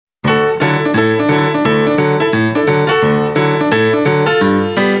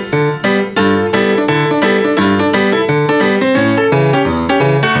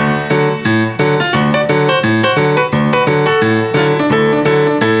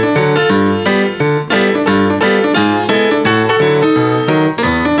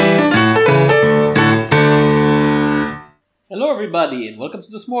everybody, and welcome to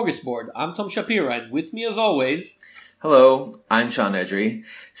the Smorgasbord. I'm Tom Shapira, and with me as always... Hello, I'm Sean Edry.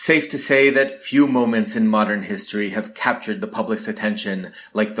 Safe to say that few moments in modern history have captured the public's attention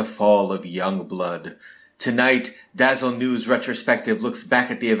like the fall of Youngblood. Tonight, Dazzle News Retrospective looks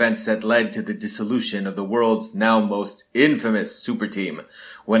back at the events that led to the dissolution of the world's now most infamous super team,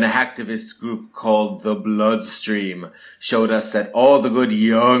 when a hacktivist group called the Bloodstream showed us that all the good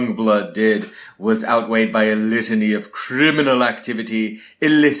Youngblood did was outweighed by a litany of criminal activity,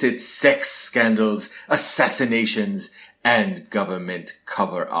 illicit sex scandals, assassinations, and government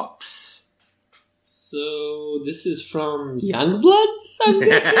cover-ups. So, this is from Youngblood, I'm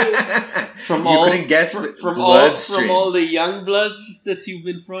guessing? From you couldn't guess from Bloodstream. all the Youngbloods that you've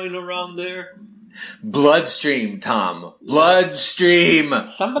been throwing around there? Bloodstream, Tom. Bloodstream!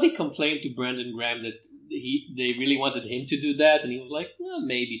 Somebody complained to Brandon Graham that they really wanted him to do that, and he was like, well,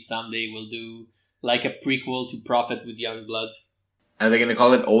 maybe someday we'll do like a prequel to Prophet with Youngblood. Are they going to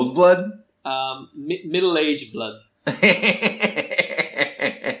call it Old Blood? Middle-aged blood.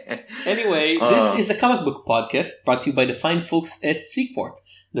 Anyway, this is a comic book podcast brought to you by the fine folks at Sequart,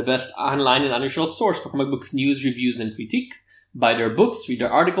 the best online and unofficial source for comic books news, reviews, and critique. Buy their books, read their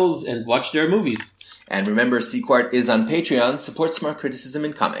articles, and watch their movies. And remember, Sequart is on Patreon. Support smart criticism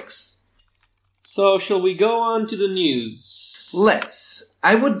in comics. So, shall we go on to the news? Let's.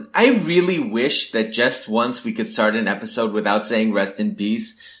 I really wish that just once we could start an episode without saying rest in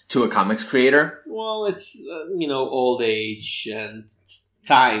peace to a comics creator. Well, it's, old age and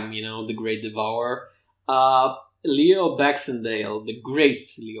time, the great devourer. Leo Baxendale, the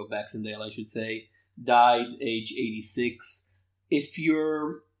great Leo Baxendale, I should say, died age 86. If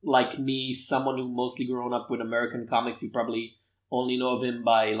you're like me, someone who mostly grown up with American comics, you probably only know of him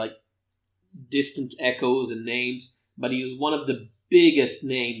by like distant echoes and names, but he was one of the biggest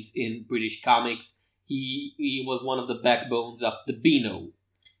names in British comics. He was one of the backbones of the Beano,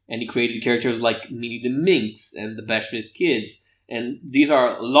 and he created characters like Minnie the Minx and the Bashford Kids. And these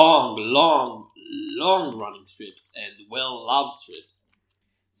are long-running strips and well-loved strips.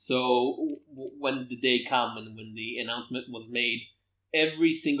 So when the day came and when the announcement was made,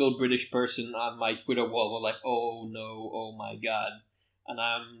 every single British person on my Twitter wall were like, "Oh no, oh my god!" And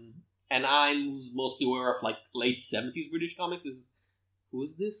I'm mostly aware of like late 70s British comics.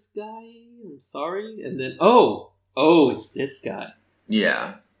 Who's this guy? I'm sorry. And then it's this guy.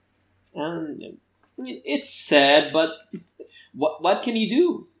 Yeah. And I mean, it's sad, but what can you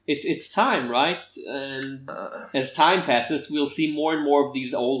do? It's time, right? And as time passes, we'll see more and more of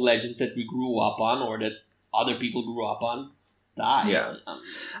these old legends that we grew up on or that other people grew up on die. Yeah.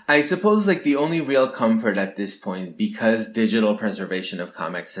 I suppose like the only real comfort at this point, because digital preservation of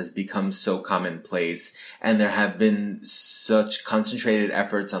comics has become so commonplace and there have been such concentrated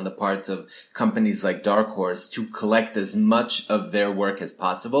efforts on the parts of companies like Dark Horse to collect as much of their work as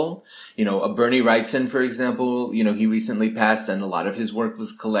possible. Bernie Wrightson, for example, he recently passed and a lot of his work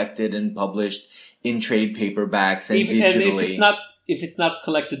was collected and published in trade paperbacks and digitally. And if it's not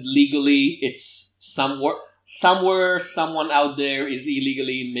collected legally, it's somewhere someone out there is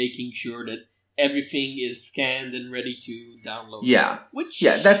illegally making sure that everything is scanned and ready to download. Yeah.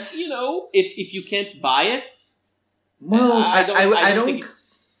 That's if you can't buy it. Well, I don't think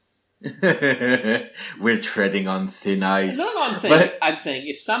it's... We're treading on thin ice. No, I'm saying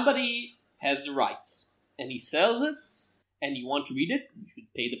if somebody has the rights and he sells it and you want to read it, you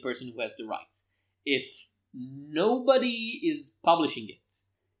should pay the person who has the rights. If nobody is publishing it,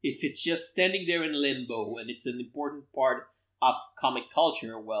 if it's just standing there in limbo and it's an important part of comic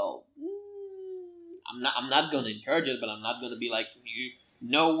culture, well, I'm not going to encourage it, but I'm not going to be like,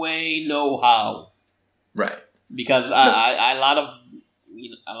 no way, no how. Right. Because a lot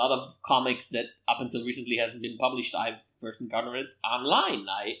of comics that up until recently hasn't been published, I've first encountered it online.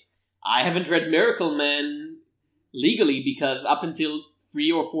 I haven't read Miracle Man legally because up until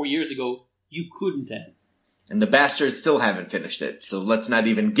 3 or 4 years ago, you couldn't have. And the bastards still haven't finished it, so let's not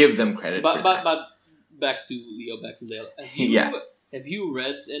even give them credit for that. But back to Leo Baxendale. Have you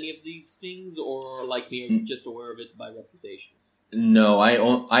read any of these things, or like me, are you just aware of it by reputation? No,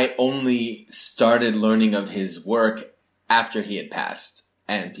 I only started learning of his work after he had passed,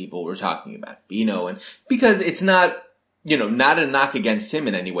 and people were talking about Beano, and because it's not, not a knock against him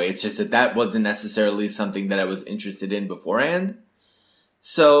in any way. It's just that wasn't necessarily something that I was interested in beforehand.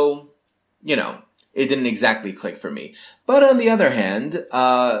 So, it didn't exactly click for me. But on the other hand,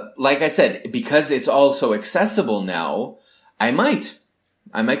 like I said, because it's all so accessible now, I might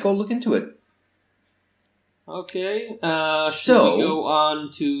go look into it. Okay. Shall we go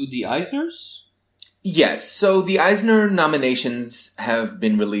on to the Eisners? Yes. So the Eisner nominations have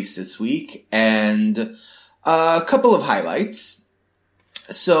been released this week, and a couple of highlights.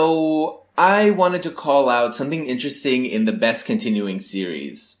 So I wanted to call out something interesting in the best continuing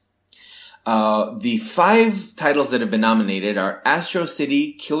series. The 5 titles that have been nominated are Astro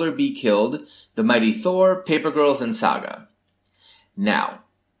City, Killer Be Killed, The Mighty Thor, Paper Girls, and Saga. Now,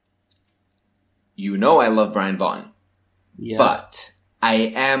 you know I love Brian Vaughn. Yeah. But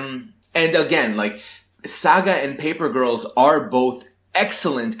I am, and again, like, Saga and Paper Girls are both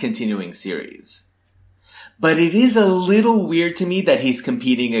excellent continuing series. But it is a little weird to me that he's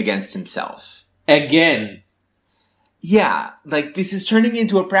competing against himself. Again. Yeah, like, this is turning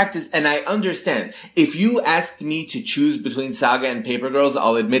into a practice, and I understand. If you asked me to choose between Saga and Paper Girls,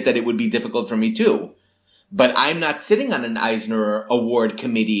 I'll admit that it would be difficult for me too. But I'm not sitting on an Eisner Award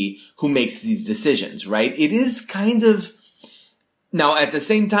committee who makes these decisions, right? It is kind of... Now, at the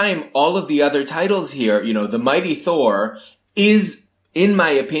same time, all of the other titles here, you know, The Mighty Thor is, in my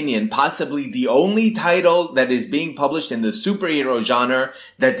opinion, possibly the only title that is being published in the superhero genre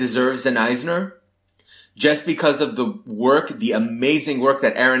that deserves an Eisner. Just because of the work, the amazing work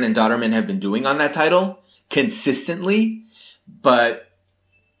that Aaron and Dodderman have been doing on that title consistently. But,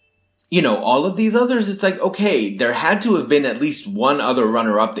 you know, all of these others, it's like, okay, there had to have been at least one other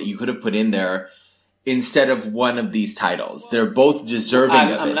runner-up that you could have put in there instead of one of these titles. They're both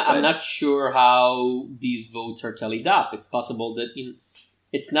deserving of it. I'm not sure how these votes are tallied up. It's possible that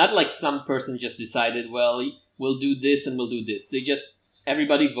it's not like some person just decided, well, we'll do this and we'll do this.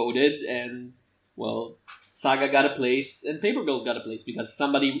 Everybody voted and, well, Saga got a place and Paper Girl got a place because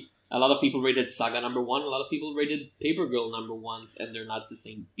a lot of people rated Saga number 1, a lot of people rated Paper Girl number 1, and they're not the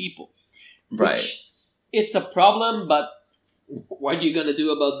same people. Right. Which, it's a problem, but what are you going to do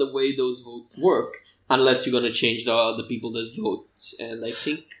about the way those votes work? Unless you're going to change the people that vote. And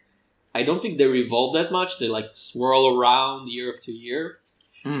I don't think they revolve that much. They like swirl around year after year.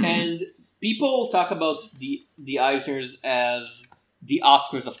 Mm. And people talk about the Eisners as the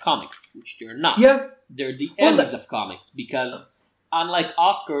Oscars of comics, which they're not. Yeah. They're the Emmys of comics because unlike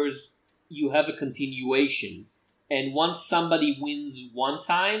Oscars, you have a continuation. And once somebody wins one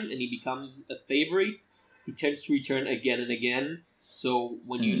time and he becomes a favorite, he tends to return again and again. So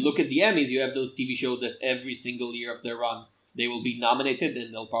when you look at the Emmys, you have those TV shows that every single year of their run, they will be nominated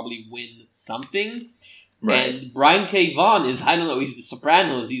and they'll probably win something. Right. And Brian K. Vaughan is, I don't know, he's the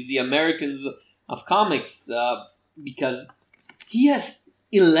Sopranos, he's the Americans of comics, because he has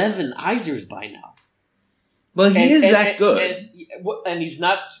 11 Eisners by now. Well, he is that good. And he's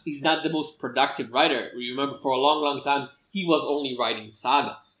not the most productive writer. Remember, for a long, long time, he was only writing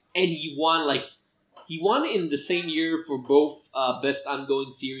Saga. And he won in the same year for both Best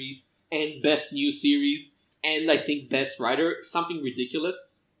Ongoing Series and Best New Series, and I think Best Writer. Something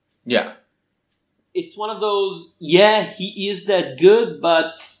ridiculous. Yeah. It's one of those, yeah, he is that good,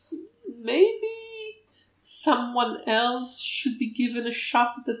 but maybe someone else should be given a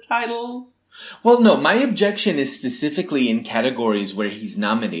shot at the title. Well, no, my objection is specifically in categories where he's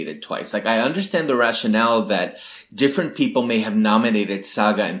nominated twice. Like, I understand the rationale that different people may have nominated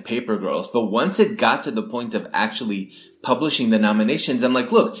Saga and Paper Girls, but once it got to the point of actually publishing the nominations, I'm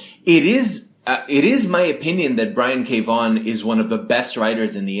like, look, it is my opinion that Brian K. Vaughan is one of the best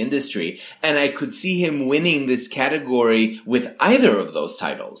writers in the industry, and I could see him winning this category with either of those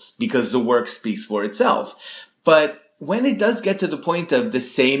titles, because the work speaks for itself. But when it does get to the point of the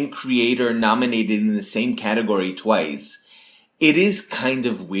same creator nominated in the same category twice, it is kind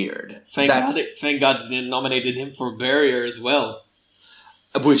of weird. Thank God they nominated him for Barrier as well.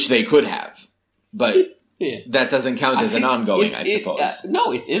 Which they could have. But that doesn't count as an ongoing, I suppose.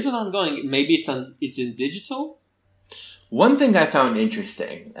 No, it is an ongoing. Maybe it's in digital? One thing I found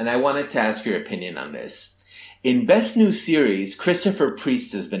interesting, and I wanted to ask your opinion on this. In Best New Series, Christopher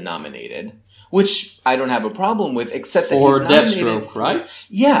Priest has been nominated, which I don't have a problem with, except that for he's nominated Deathstroke, right?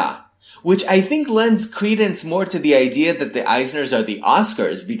 Yeah. Which I think lends credence more to the idea that the Eisners are the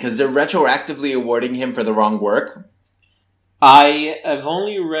Oscars, because they're retroactively awarding him for the wrong work. I have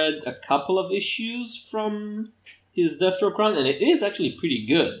only read a couple of issues from his Deathstroke run, and it is actually pretty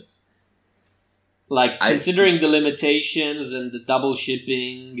good. Like, considering the limitations and the double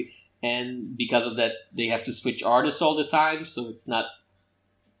shipping, and because of that, they have to switch artists all the time, so it's not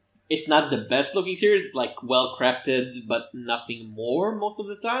the best looking series. It's like well crafted, but nothing more most of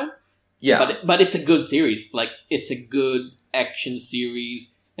the time. Yeah, but it's a good series. It's a good action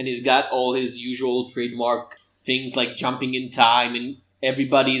series, and he's got all his usual trademark things like jumping in time, and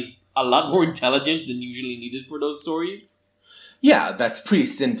everybody's a lot more intelligent than usually needed for those stories. Yeah, that's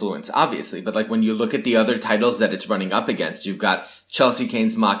Priest's influence, obviously. But like when you look at the other titles that it's running up against, you've got Chelsea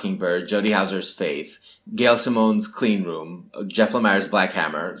Cain's Mockingbird, Jody Houser's Faith, Gail Simone's Clean Room, Jeff Lemire's Black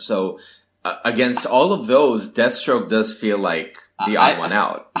Hammer. So against all of those, Deathstroke does feel like the odd one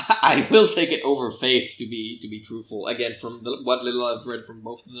out. I will take it over Faith to be truthful. Again, from what little I've read from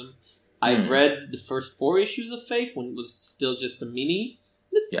both of them, I've read the first 4 issues of Faith when it was still just a mini.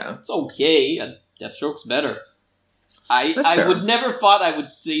 It's okay. And Deathstroke's better. I would never thought I would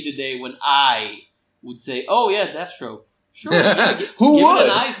say today when I would say, "Oh yeah, Deathstroke." Sure, who give would? It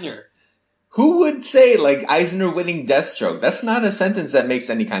an Eisner. Who would say like Eisner winning Deathstroke? That's not a sentence that makes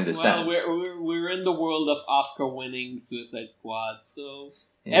any kind of sense. We're in the world of Oscar-winning Suicide Squad, so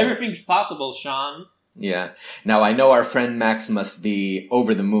everything's possible, Sean. Yeah. Now I know our friend Max must be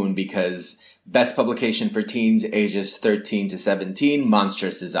over the moon because best publication for teens ages 13 to 17,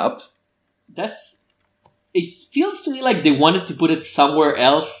 Monstrous is up. It feels to me like they wanted to put it somewhere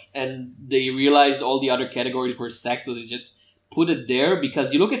else, and they realized all the other categories were stacked, so they just put it there,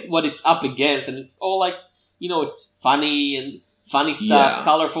 because you look at what it's up against, and it's all like, it's funny stuff,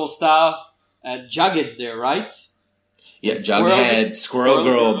 colorful stuff. Jughead's there, right? Yeah, Jughead, Squirrel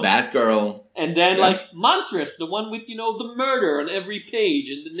Girl, Batgirl. And then, Monstrous, the one with, the murder on every page,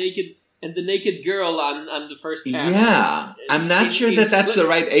 and the naked girl on the first panel. Yeah, I'm not sure that's the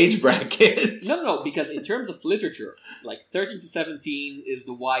right age bracket. No, because in terms of literature, 13 to 17 is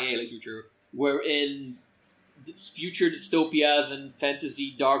the YA literature, wherein future dystopias and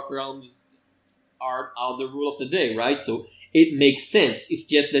fantasy dark realms are the rule of the day, right? So it makes sense. It's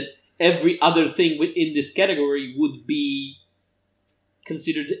just that every other thing within this category would be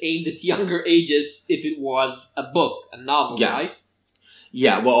considered aimed at younger ages if it was a book, a novel, right?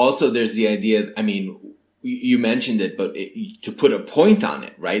 Yeah, well, also there's the idea, you mentioned it, but to put a point on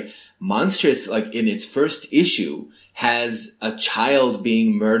it, right? Monstrous, in its first issue, has a child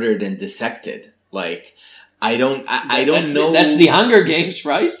being murdered and dissected. I don't know. That's the Hunger Games,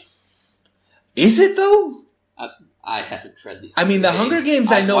 right? Is it though? I haven't read the Hunger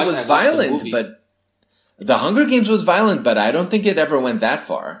Games I know was violent, but the Hunger Games was violent, but I don't think it ever went that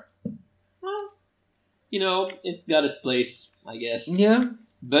far. Well, it's got its place, I guess. Yeah.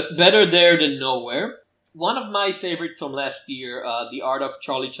 But better there than nowhere. One of my favorites from last year, The Art of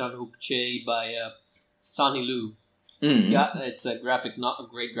Charlie Chan-wook Choi by Sonny Liu. It's a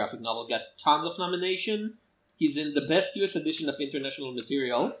great graphic novel. Got tons of nomination. He's in the best US edition of International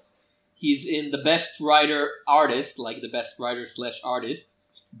Material. He's in the best writer-artist, the best writer/artist,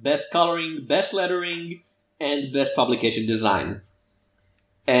 best coloring, best lettering, and best publication design.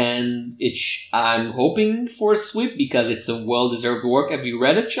 And I'm hoping for a sweep because it's a well-deserved work. Have you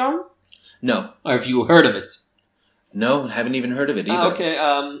read it, Sean? No. Or have you heard of it? No, haven't even heard of it either. Okay,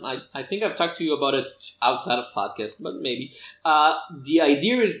 I think I've talked to you about it outside of podcast, but maybe. The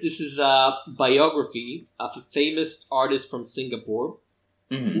idea is this is a biography of a famous artist from Singapore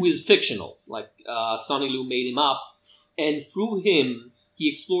who is fictional. Sonny Liu made him up. And through him, he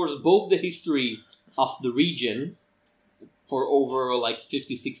explores both the history of the region for over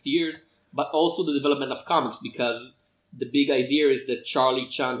 50, 60 years, but also the development of comics, because the big idea is that Charlie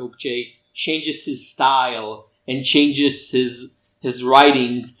Chan-wook Choi changes his style and changes his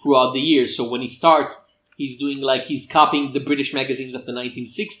writing throughout the years. So when he starts, he's doing he's copying the British magazines of the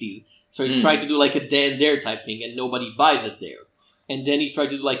 1960s. So he's trying to do a Dan Dare type thing, and nobody buys it there. And then he's trying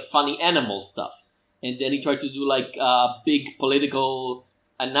to do funny animal stuff. And then he tried to do a big political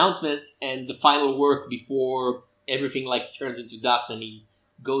announcement, and the final work before everything turns into dust and he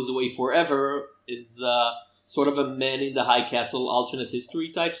goes away forever is sort of a Man in the High Castle alternate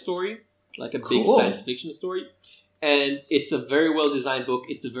history type story. A big science fiction story. And it's a very well designed book.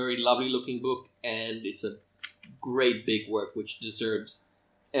 It's a very lovely looking book, and it's a great big work which deserves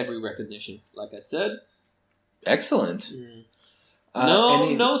every recognition, like I said. Excellent.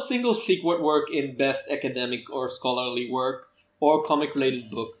 No single secret work in best academic or scholarly work or comic related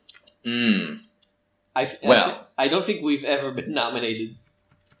book. I don't think we've ever been nominated.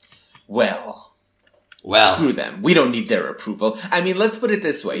 Well, screw them. We don't need their approval. Let's put it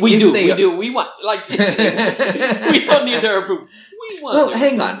this way. We do. We want, we don't need their approval. We want their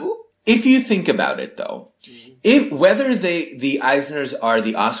hang approval. on. If you think about it, though, whether the Eisners are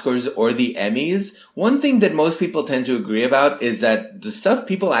the Oscars or the Emmys, one thing that most people tend to agree about is that the stuff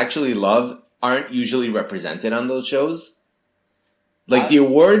people actually love aren't usually represented on those shows. The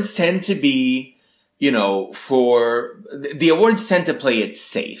awards tend to be, the awards tend to play it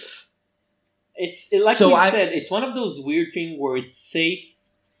safe. It's said, it's one of those weird things where it's safe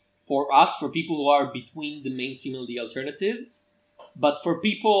for us, for people who are between the mainstream and the alternative. But for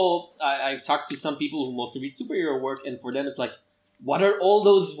people, I've talked to some people who mostly read superhero work, and for them it's what are all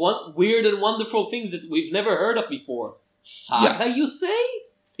those weird and wonderful things that we've never heard of before? Saga, you say?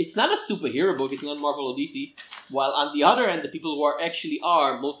 It's not a superhero book, it's not Marvel or DC. While on the other hand, the people who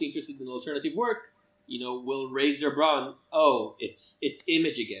are mostly interested in alternative work, will raise their brow and, oh, it's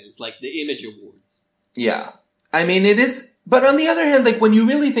Image again. It's like the Image Awards. Yeah. I mean, it is, but on the other hand, like when you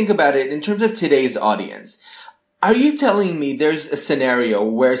really think about it in terms of today's audience, are you telling me there's a scenario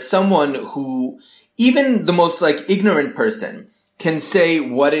where someone who, even the most like ignorant person, can say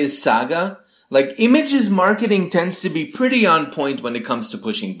what is Saga? Like Image's marketing tends to be pretty on point when it comes to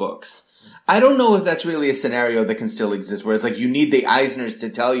pushing books. I don't know if that's really a scenario that can still exist, where it's like you need the Eisners to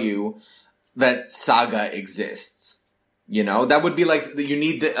tell you that Saga exists. That would be like you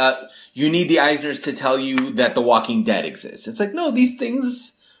need the Eisners to tell you that The Walking Dead exists. It's like, no, these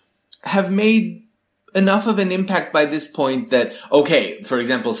things have made enough of an impact by this point that, okay, for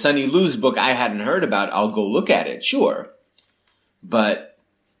example, Sunny Lu's book I hadn't heard about, I'll go look at it, sure. But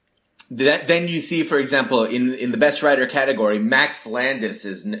then you see, for example, in the Best Writer category, Max Landis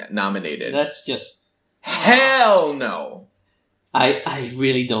is nominated. That's just... Hell no! I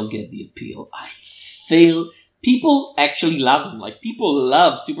really don't get the appeal. People actually love him. Like, people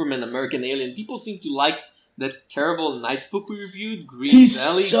love Superman American Alien. People seem to like that terrible Knights book we reviewed, Green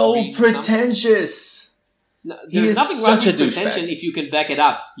Valley. He's so pretentious. No, there's nothing wrong with pretension if you can back it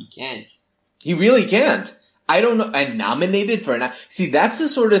up. He can't. He really can't. I don't know. And nominated for see, that's the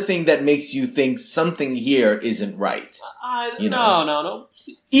sort of thing that makes you think something here isn't right. No.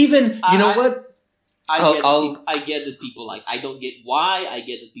 See, even, what? I get that people like. I don't get why. I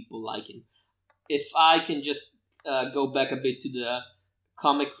get that people like him. If I can just go back a bit to the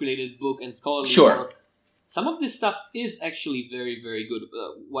comic-related book and scholarly work, some of this stuff is actually very, very good.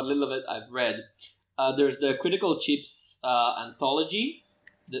 What little of it I've read. There's the Critical Chips anthology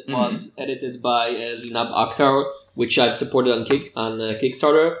that was edited by Zinab Akhtar, which I've supported on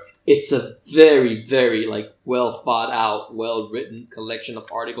Kickstarter. It's a very, very well thought out, well written collection of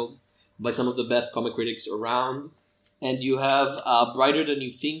articles by some of the best comic critics around. And you have Brighter Than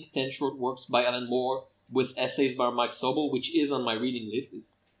You Think, 10 short works by Alan Moore with essays by Mike Sobel, which is on my reading list.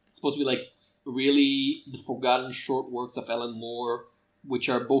 It's supposed to be really the forgotten short works of Alan Moore, which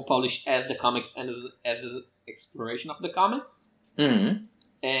are both published as the comics and as an exploration of the comics. Mm-hmm.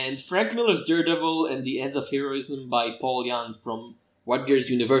 And Frank Miller's Daredevil and the Ends of Heroism by Paul Yan from Rutgers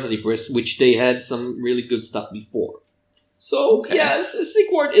University Press, which they had some really good stuff before. So,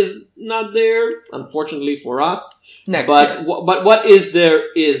 Sequart is not there, unfortunately for us. Next year. But what is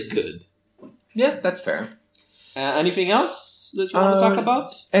there is good. Yeah, that's fair. Anything else that you want to talk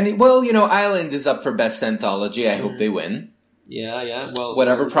about? Island is up for Best Anthology. I hope they win. Yeah. Well,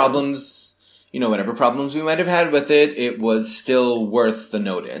 whatever problems we might have had with it, it was still worth the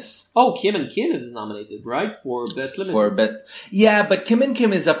notice. Oh, Kim and Kim is nominated, right? For Best Limited. But Kim and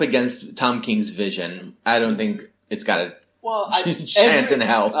Kim is up against Tom King's Vision. I don't think it's got a chance in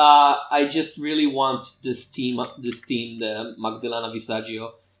hell. I just really want this team, the Magdalena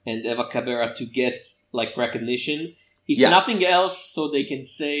Visaggio and Eva Cabrera, to get recognition. If nothing else, so they can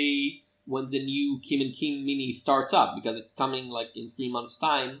say when the new Kim and Kim mini starts up, because it's coming in 3 months'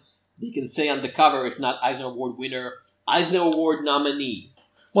 time. They can say on the cover, if not Eisner Award winner, Eisner Award nominee.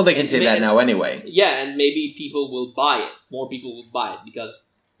 Well, they can say that now anyway. Yeah, and maybe people will buy it. More people will buy it because,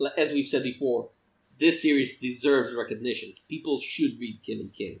 as we've said before, this series deserves recognition. People should read Kim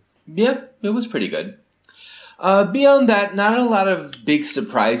and Kim. Yeah, it was pretty good. Beyond that, not a lot of big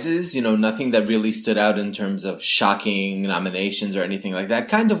surprises. Nothing that really stood out in terms of shocking nominations or anything like that.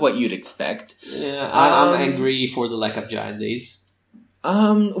 Kind of what you'd expect. Yeah, I'm angry for the lack of Giant Days.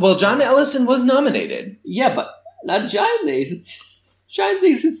 John Ellison was nominated. Yeah, but not Giant Days. It's just Giant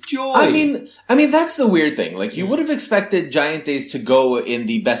Days is joy. I mean, that's the weird thing. You would have expected Giant Days to go in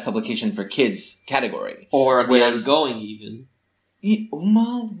the Best Publication for Kids category. Or the ongoing, even.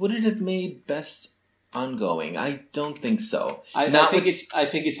 Would it have made Best Ongoing? I don't think so. I think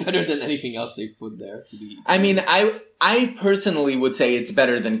it's better than anything else they've put there. I personally would say it's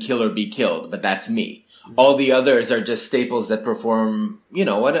better than Kill or Be Killed, but that's me. All the others are just staples that perform,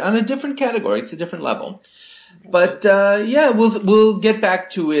 on a different category. It's a different level. But, we'll get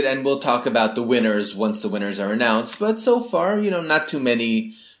back to it and we'll talk about the winners once the winners are announced. But so far, not too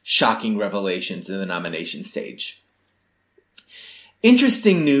many shocking revelations in the nomination stage.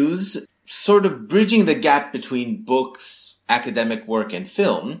 Interesting news, sort of bridging the gap between books, academic work, and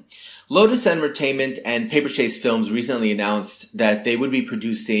film. Lotus Entertainment and Paper Chase Films recently announced that they would be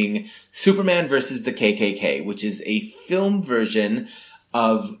producing Superman vs. the KKK, which is a film version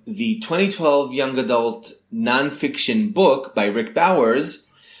of the 2012 young adult nonfiction book by Rick Bowers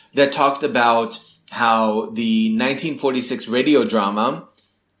that talked about how the 1946 radio drama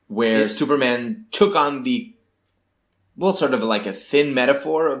where Superman took on the sort of like a thin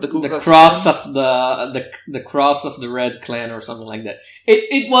metaphor of the Ku Klux The cross Klan. of the cross of the Red Clan or something like that.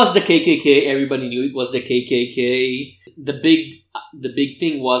 It was the KKK. Everybody knew it was the KKK. The big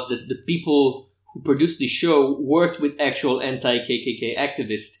thing was that the people who produced the show worked with actual anti-KKK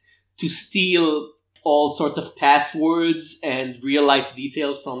activists to steal all sorts of passwords and real life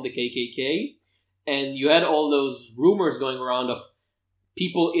details from the KKK. And you had all those rumors going around of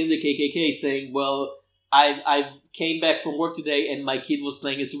people in the KKK saying, well, I came back from work today and my kid was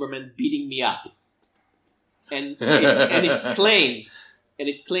playing as Superman beating me up. And it's claimed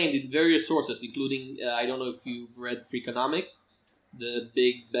in various sources, including, I don't know if you've read Freakonomics, the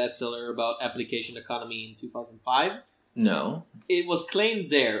big bestseller about application economy in 2005. No. It was claimed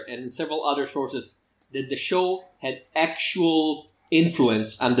there and in several other sources that the show had actual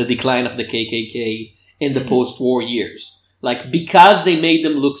influence on the decline of the KKK in the post-war years. Like, because they made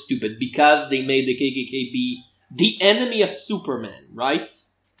them look stupid, because they made the KKK be the enemy of Superman, right?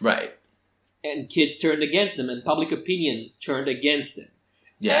 Right. And kids turned against them, and public opinion turned against them.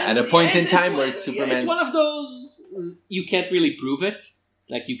 Yeah, And at a point in time where It's Superman's... one of those, you can't really prove it.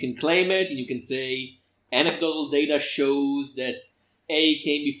 Like, you can claim it, and you can say, anecdotal data shows that A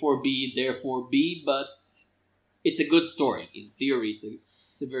came before B, therefore B, but it's a good story. In theory,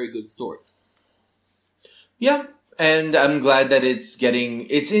 it's a very good story. Yeah, and I'm glad that it's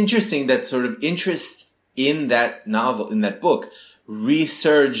interesting that sort of interest in that novel, in that book,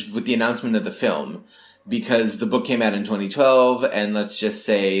 resurged with the announcement of the film, because the book came out in 2012, and let's just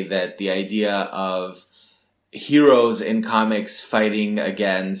say that the idea of heroes in comics fighting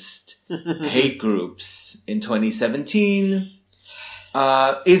against hate groups in 2017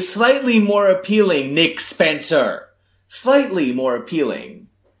 is slightly more appealing, Nick Spencer. Slightly more appealing.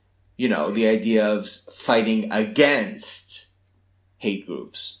 You know, the idea of fighting against hate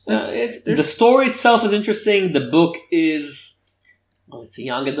groups. The story itself is interesting. The book is, well, it's a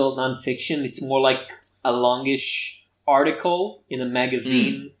young adult nonfiction. It's more like a longish article in a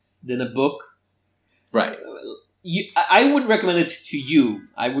magazine than a book. Right. I would recommend it to you.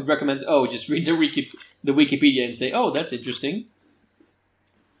 I would recommend, just read the Wikipedia and say, that's interesting.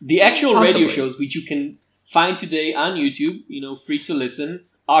 The actual radio shows, which you can find today on YouTube, free to listen,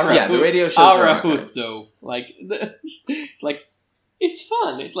 the radio shows are archived. Though. Like, it's like, it's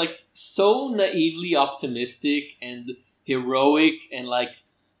fun. It's like so naively optimistic and heroic and like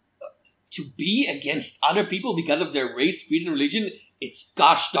to be against other people because of their race, creed, and religion. It's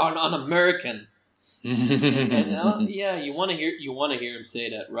gosh darn un-American. And you want to hear him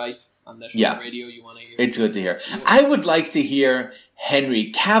say that, right? On national radio, you want to hear. It's good to hear. I would like to hear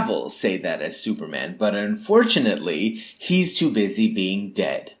Henry Cavill say that as Superman, but unfortunately, he's too busy being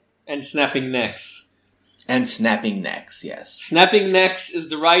dead and snapping necks. And snapping necks, yes. Snapping necks is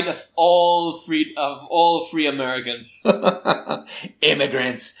the right of all free Americans,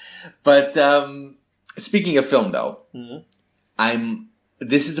 immigrants. But speaking of film, though,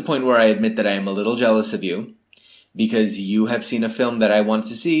 This is the point where I admit that I am a little jealous of you, because you have seen a film that I want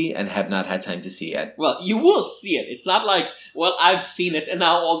to see and have not had time to see yet. Well, you will see it. It's not like, I've seen it and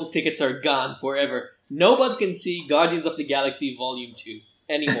now all the tickets are gone forever. Nobody can see Guardians of the Galaxy Volume 2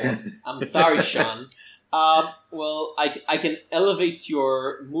 anymore. I'm sorry, Sean. I can elevate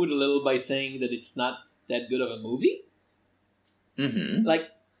your mood a little by saying that it's not that good of a movie. Mm-hmm. Like,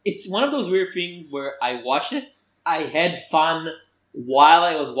 it's one of those weird things where I watched it, I had fun while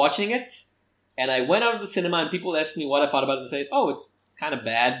I was watching it, and I went out of the cinema and people asked me what I thought about it and said, it's kind of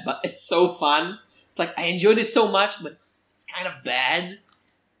bad, but it's so fun. It's like, I enjoyed it so much, but it's kind of bad.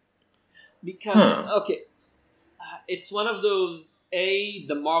 Because, it's one of those,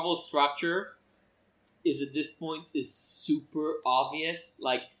 the Marvel structure is at this point is super obvious.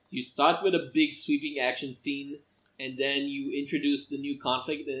 Like, you start with a big sweeping action scene, and then you introduce the new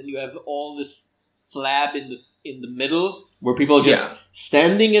conflict, and then you have all this flab in the middle where people are just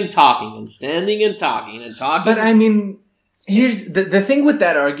standing and talking and standing and talking and talking. But I mean, here's the thing with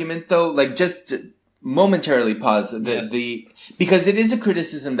that argument, though. Like, just to momentarily pause because it is a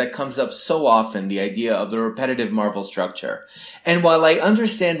criticism that comes up so often. The idea of the repetitive Marvel structure, and while I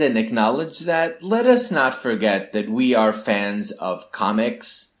understand and acknowledge that, let us not forget that we are fans of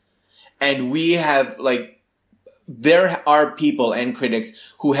comics, and we have there are people and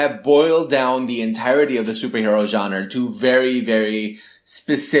critics who have boiled down the entirety of the superhero genre to very, very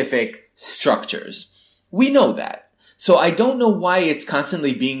specific structures. We know that. So I don't know why it's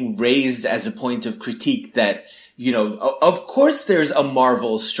constantly being raised as a point of critique that, of course there's a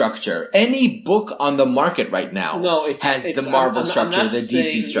Marvel structure. Any book on the market right now has the Marvel structure, the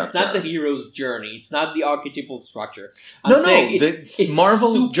DC structure. It's not the hero's journey. It's not the archetypal structure. It's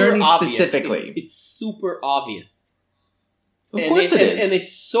Marvel's journey obvious. specifically. It's super obvious. Of course it is. And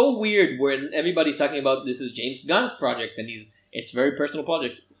it's so weird when everybody's talking about this is James Gunn's project and it's a very personal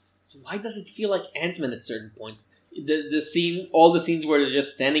project. So why does it feel like Ant-Man at certain points? The scene, all the scenes where they're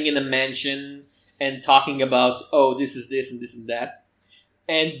just standing in a mansion and talking about, oh, this is this and this and that.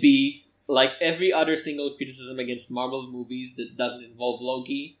 And B, like every other single criticism against Marvel movies that doesn't involve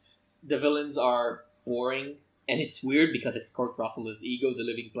Loki, the villains are boring. And it's weird because it's Kurt Russell as Ego, the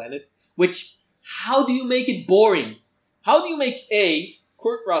Living Planet. Which, how do you make it boring? How do you make A,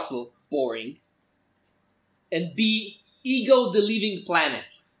 Kurt Russell boring, and B, Ego, the Living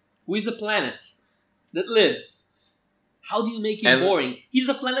Planet, who is a planet that lives? How do you make him boring? He's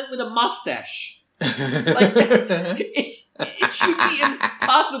a planet with a mustache. Like, it should be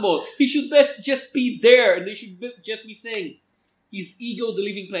impossible. He should just be there, and they should just be saying, he's Ego, the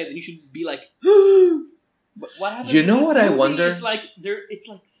Living Planet, and he should be like, but what happens? You know what movie? I wonder? It's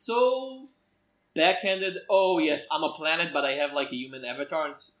like so backhanded. Oh yes, I'm a planet, but I have like a human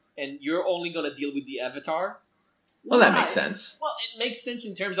avatar, and you're only gonna deal with the avatar. Well, that makes sense. Well, it makes sense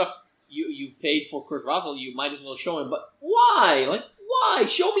in terms of you've paid for Kurt Russell, you might as well show him. But why? Like, why?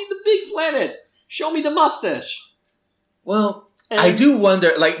 Show me the big planet. Show me the mustache. Well, I do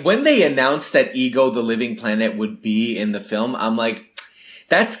wonder, like, when they announced that Ego, the Living Planet, would be in the film, I'm like,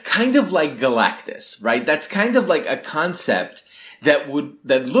 that's kind of like Galactus, right? That's kind of like a concept that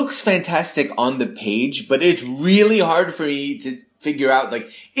looks fantastic on the page, but it's really hard for me to figure out, like,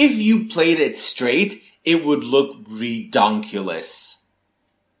 if you played it straight, it would look redonkulous.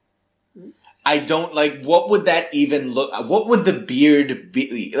 I don't, like, what would that even look, what would the beard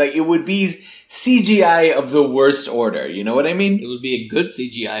be? Like, it would be CGI of the worst order, you know what I mean? It would be a good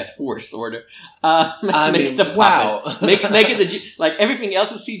CGI of the worst order. Make the wow. make it like everything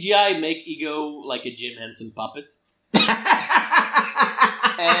else is CGI, make Ego like a Jim Henson puppet.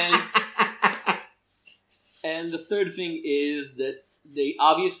 And the third thing is that they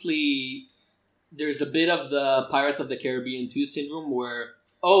obviously, there's a bit of the Pirates of the Caribbean 2 syndrome where,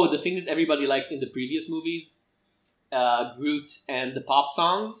 the thing that everybody liked in the previous movies, Groot and the pop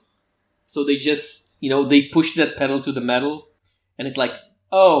songs, so they just, they pushed that pedal to the metal, and it's like,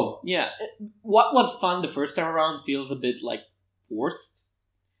 oh, yeah, what was fun the first time around feels a bit, like, forced.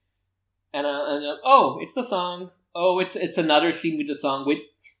 And it's the song. Oh, it's another scene with the song.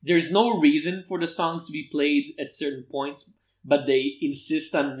 There's no reason for the songs to be played at certain points, but they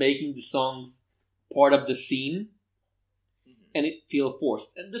insist on making the songs part of the scene, and it feels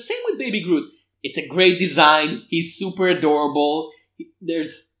forced. And the same with Baby Groot. It's a great design. He's super adorable.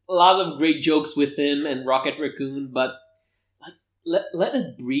 There's a lot of great jokes with him and Rocket Raccoon, but let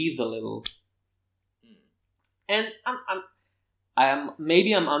it breathe a little. And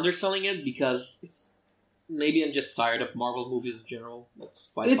maybe I'm underselling it because maybe I'm just tired of Marvel movies in general. That's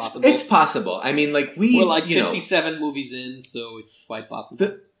quite possible. It's possible. I mean, like we're like 57 movies in, so it's quite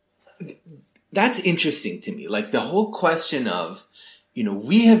possible. That's interesting to me. Like the whole question of,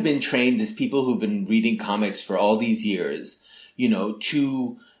 we have been trained as people who've been reading comics for all these years,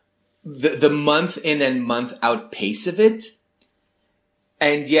 to the month in and month out pace of it.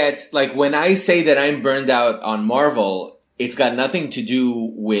 And yet, like when I say that I'm burned out on Marvel, it's got nothing to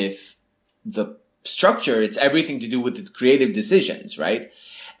do with the structure. It's everything to do with its creative decisions, right?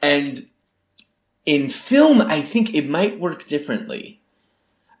 And in film, I think it might work differently.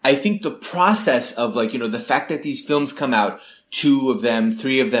 I think the process of the fact that these films come out, 2 of them,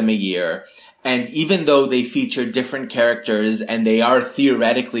 3 of them a year, and even though they feature different characters and they are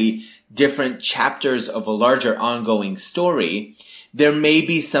theoretically different chapters of a larger ongoing story, there may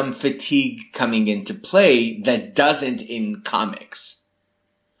be some fatigue coming into play that doesn't in comics.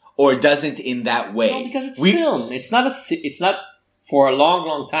 Or doesn't in that way. No, because it's film. It's not for a long,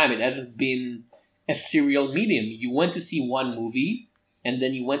 long time. It hasn't been a serial medium. You went to see one movie, and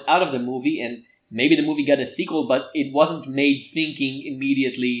then you went out of the movie, and maybe the movie got a sequel, but it wasn't made thinking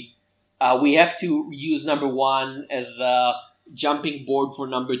immediately, we have to use number 1 as a jumping board for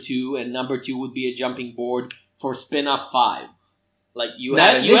number 2, and number 2 would be a jumping board for spin-off 5. Like you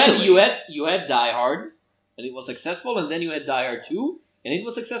had Die Hard, and it was successful, and then you had Die Hard 2, and it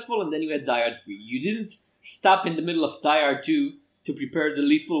was successful, and then you had Die Hard 3. You didn't stop in the middle of Die Hard 2 to prepare the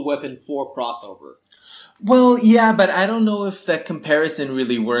Lethal Weapon 4 crossover. Well, yeah, but I don't know if that comparison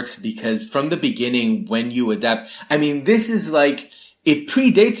really works because from the beginning, when you adapt, I mean, this is like, it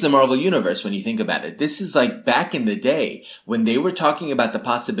predates the Marvel Universe when you think about it. This is like back in the day when they were talking about the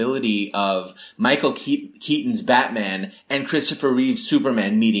possibility of Michael Keaton's Batman and Christopher Reeve's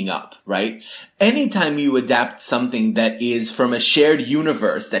Superman meeting up, right? Anytime you adapt something that is from a shared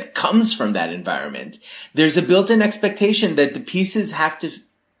universe that comes from that environment, there's a built-in expectation that the pieces have to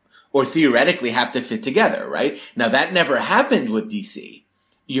or theoretically have to fit together, right? Now that never happened with DC.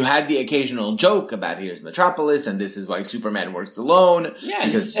 You had the occasional joke about here's Metropolis and this is why Superman works alone. Yeah,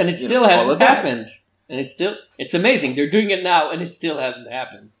 because, and it still hasn't happened. And it's amazing. They're doing it now and it still hasn't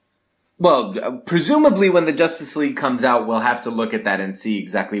happened. Well, presumably when the Justice League comes out, we'll have to look at that and see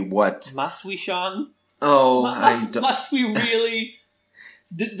exactly what... Must we, Sean? Oh, must we really?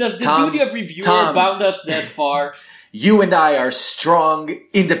 Does the Tom, duty of reviewer bound us that far? You and I are strong,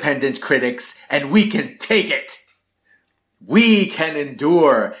 independent critics, and we can take it. We can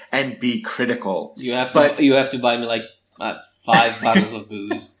endure and be critical. You have to buy me like 5 bottles of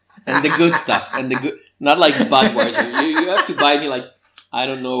booze and the good stuff and the good, not like Budweiser. You have to buy me like, I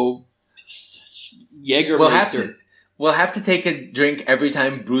don't know, Jägermeister. We'll have to take a drink every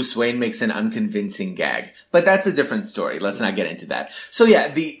time Bruce Wayne makes an unconvincing gag. But that's a different story. Let's not get into that. So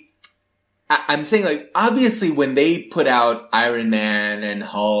yeah, I'm saying, like, obviously when they put out Iron Man and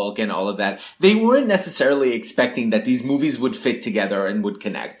Hulk and all of that, they weren't necessarily expecting that these movies would fit together and would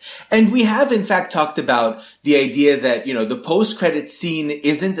connect. And we have, in fact, talked about the idea that, the post-credit scene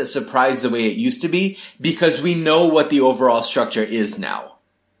isn't a surprise the way it used to be because we know what the overall structure is now.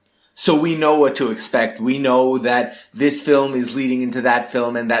 So we know what to expect. We know that this film is leading into that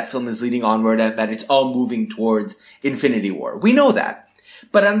film and that film is leading onward and that it's all moving towards Infinity War. We know that.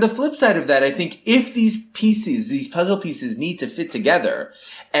 But on the flip side of that, I think if these puzzle pieces need to fit together,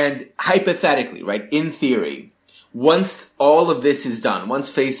 and hypothetically, right, in theory, once all of this is done, once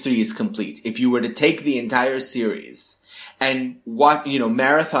phase 3 is complete, if you were to take the entire series and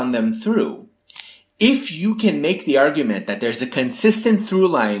marathon them through, if you can make the argument that there's a consistent through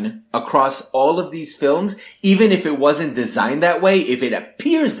line across all of these films, even if it wasn't designed that way, if it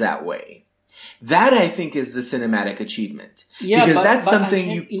appears that way, that, I think, is the cinematic achievement. Yeah, because that's but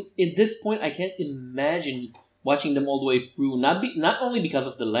something at this point, I can't imagine watching them all the way through. Not only because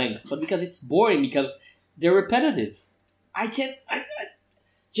of the length, but because it's boring, because they're repetitive. I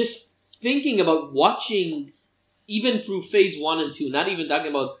just thinking about watching even through phase 1 and 2, not even talking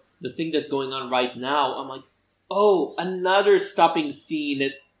about the thing that's going on right now, I'm like, oh, another stopping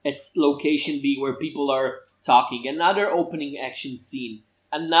scene at location B where people are talking, another opening action scene,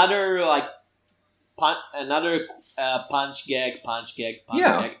 another punch gag,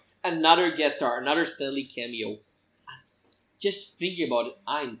 another guest star, another Stanley cameo. Just thinking about it,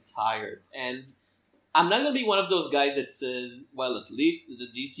 I'm tired. And I'm not going to be one of those guys that says, well, at least the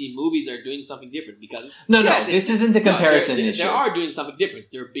DC movies are doing something different. Because this isn't a comparison issue. They are doing something different.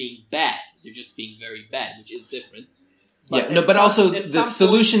 They're being bad. They're just being very bad, which is different. But but also the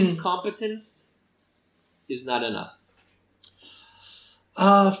solution... competence is not enough.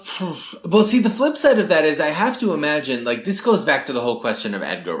 Well, see, the flip side of that is I have to imagine, like, this goes back to the whole question of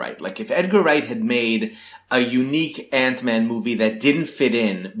Edgar Wright. Like, if Edgar Wright had made a unique Ant-Man movie that didn't fit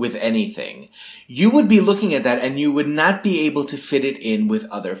in with anything, you would be looking at that and you would not be able to fit it in with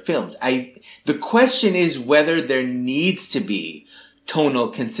other films. The question is whether there needs to be tonal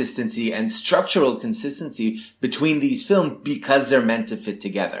consistency and structural consistency between these films because they're meant to fit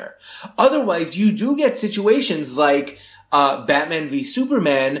together. Otherwise, you do get situations like Batman v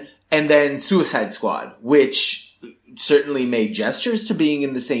Superman and then Suicide Squad, which certainly made gestures to being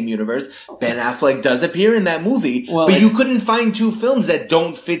in the same universe. Ben Affleck does appear in that movie, but you couldn't find two films that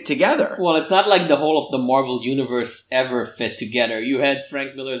don't fit together. Well, it's not like the whole of the Marvel universe ever fit together. You had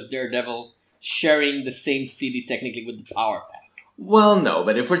Frank Miller's Daredevil sharing the same CD technically with the Power Pack. Well, no,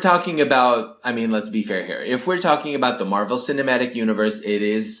 but if we're talking about, let's be fair here. If we're talking about the Marvel Cinematic Universe, it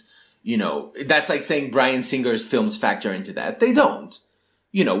is... that's like saying Bryan Singer's films factor into that. They don't.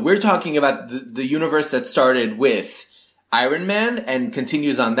 We're talking about the universe that started with Iron Man and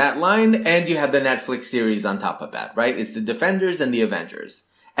continues on that line, and you have the Netflix series on top of that, right? It's the Defenders and the Avengers.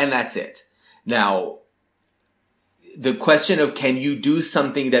 And that's it. Now, the question of can you do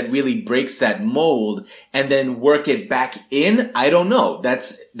something that really breaks that mold and then work it back in? I don't know.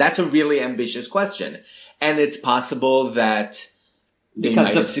 That's a really ambitious question. And it's possible that they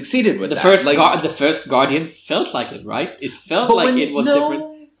might have succeeded with that. The first Guardians felt like it, right? It felt like it was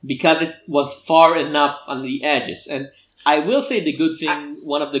different because it was far enough on the edges. And I will say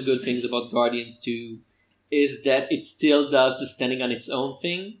one of the good things about Guardians 2 is that it still does the standing on its own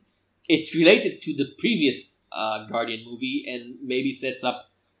thing. It's related to the previous Guardian movie and maybe sets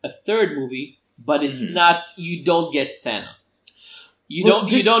up a third movie, but it's not, you don't get Thanos. You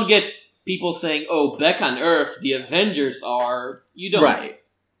don't get people saying, oh, back on Earth, the Avengers are... You don't. Right.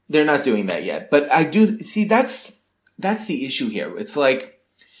 They're not doing that yet. But I do... See, that's the issue here. It's like,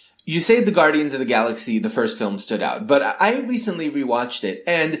 you say the Guardians of the Galaxy, the first film, stood out. But I recently rewatched it,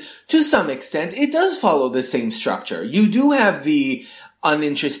 and to some extent, it does follow the same structure. You do have the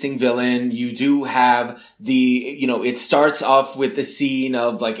uninteresting villain. You do have it starts off with the scene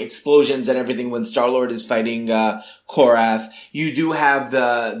of like explosions and everything when Star-Lord is fighting Korath. You do have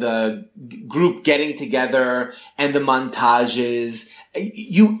the group getting together and the montages.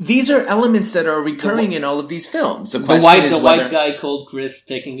 These are elements that are recurring in all of these films. The white guy called Chris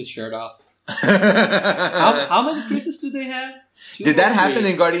taking his shirt off. How many Chris's do they have? Did that happen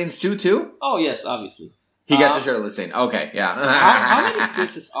in Guardians 2 too? Oh yes, obviously. He gets a shirtless scene. Okay, yeah. how many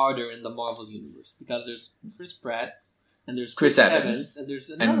Chris's are there in the Marvel universe? Because there's Chris Pratt and there's Chris Evans and there's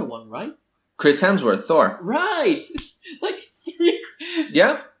another one, right? Chris Hemsworth, Thor. Right, like 3.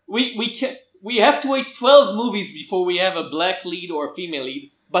 Yeah. We have to wait 12 movies before we have a black lead or a female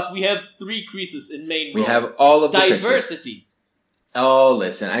lead, but we have 3 Chris's in main roles. We have all of the diversity. Oh,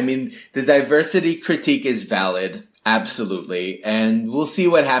 listen. I mean, the diversity critique is valid. Absolutely. And we'll see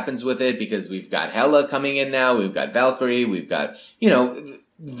what happens with it because we've got Hela coming in now. We've got Valkyrie. We've got,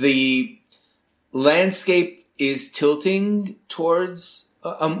 the landscape is tilting towards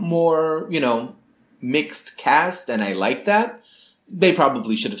a more, mixed cast. And I like that. They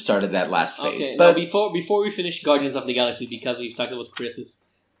probably should have started that last phase. Okay, but before we finish Guardians of the Galaxy, because we've talked about Chris's,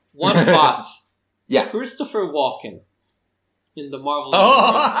 one thought. Yeah. Christopher Walken in the Marvel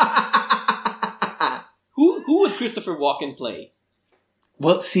universe. Who would Christopher Walken play?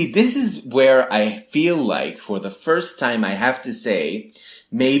 Well, see, this is where I feel like, for the first time, I have to say,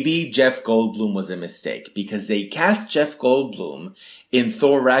 maybe Jeff Goldblum was a mistake. Because they cast Jeff Goldblum in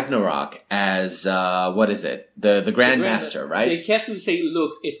Thor Ragnarok as, The Grandmaster, right? They cast him to say,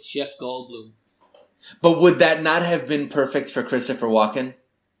 look, it's Jeff Goldblum. But would that not have been perfect for Christopher Walken?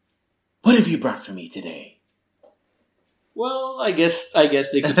 What have you brought for me today? Well, I guess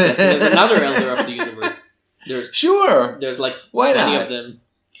they could cast him as another Elder of the Universe. There's like Why 20 not? of them.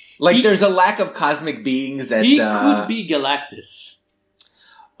 There's a lack of cosmic beings that... He could be Galactus.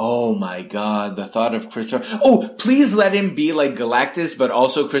 Oh my god, the thought of Christopher... Oh, please let him be like Galactus, but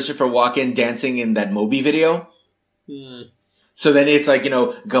also Christopher Walken dancing in that Moby video. So then it's like,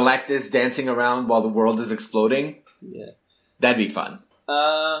 Galactus dancing around while the world is exploding. Yeah. That'd be fun.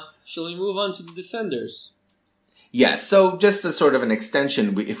 Shall we move on to the Defenders? Yes, so just as sort of an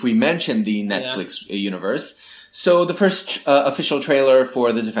extension, if we mention the Netflix universe, so the first official trailer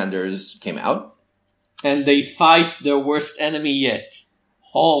for the Defenders came out. And they fight their worst enemy yet.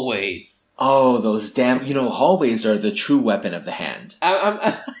 Hallways. Oh, those damn... hallways are the true weapon of the hand.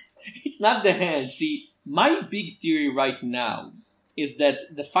 It's not the hand. See, my big theory right now is that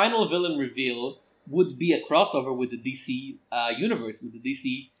the final villain reveal would be a crossover with the DC universe, with the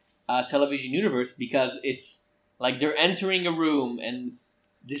DC television universe, because it's like they're entering a room and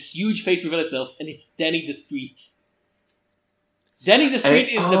this huge face reveals itself, and it's Danny the Street. Danny the Street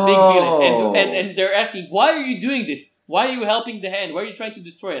is the big villain, and they're asking, why are you doing this? Why are you helping the hand? Why are you trying to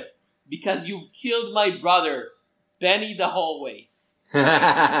destroy us? Because you've killed my brother, Benny the Hallway.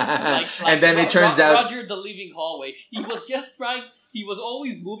 And then it turns out... Roger the Living Hallway. He was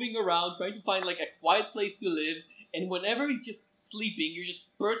always moving around, trying to find like a quiet place to live, and whenever he's just sleeping, you're just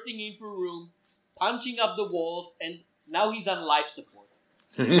bursting in through rooms, punching up the walls, and now he's on life support.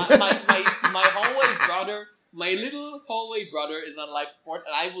 My hallway brother, my little hallway brother is on life support,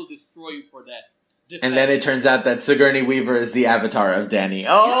 and I will destroy you for that. And then it turns out that Sigourney Weaver is the avatar of Danny.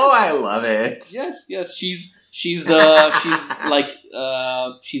 Oh, yes. I love it. Yes. She's the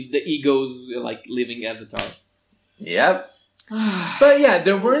ego's like living avatar. Yep. But yeah,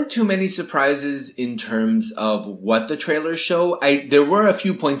 there weren't too many surprises in terms of what the trailers show. There were a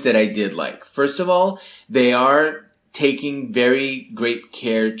few points that I did like. First of all, they are taking very great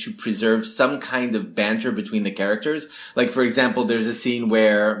care to preserve some kind of banter between the characters. Like, for example, there's a scene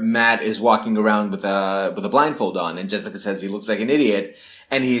where Matt is walking around with a blindfold on, and Jessica says he looks like an idiot,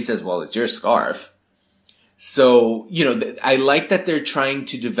 and he says, well, it's your scarf. So, I like that they're trying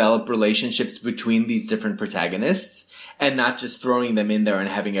to develop relationships between these different protagonists, and not just throwing them in there and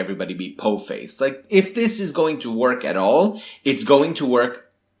having everybody be po-faced. Like, if this is going to work at all, it's going to work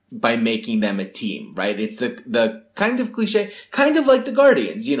by making them a team, right? It's the kind of cliche, kind of like the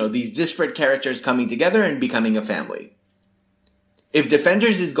Guardians, these disparate characters coming together and becoming a family. If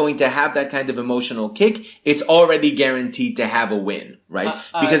Defenders is going to have that kind of emotional kick, it's already guaranteed to have a win, right?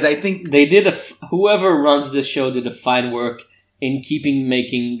 Because I think... They did whoever runs this show did a fine work in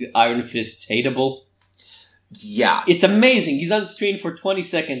making Iron Fist hateable. Yeah. It's amazing. He's on screen for 20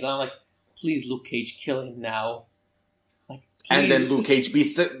 seconds, and I'm like, please, Luke Cage, kill him now. And then Luke Cage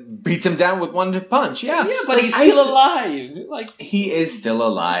beats him down with one punch. Yeah, but he's still alive. He is still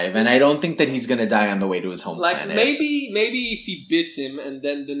alive, and I don't think that he's gonna die on the way to his home planet. Maybe if he bits him, and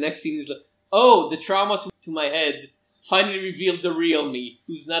then the next scene is like, oh, the trauma to my head finally revealed the real me,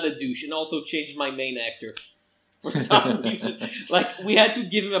 who's not a douche, and also changed my main actor for some reason. Like, we had to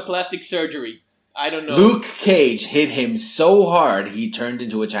give him a plastic surgery. I don't know. Luke Cage hit him so hard he turned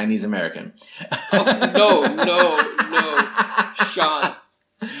into a Chinese American. No, Sean.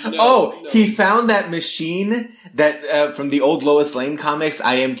 No. He found that machine that from the old Lois Lane comics,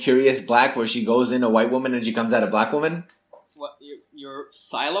 I Am Curious Black, where she goes in a white woman and she comes out a black woman. What, you're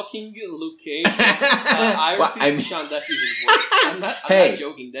Psylocking Luke Cage? Iron Fist? Sean, that's even worse. I'm not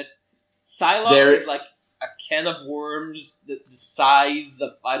joking. That's Psylocke is like a can of worms the size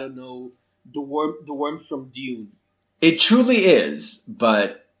of, I don't know, the worm from Dune. It truly is,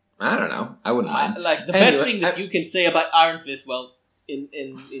 but I don't know. I wouldn't mind. Like, the best thing that you can say about Iron Fist, well,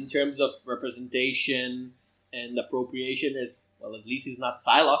 in terms of representation and appropriation, is, well, at least he's not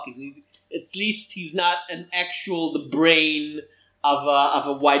Psylocke. At least he's not the brain of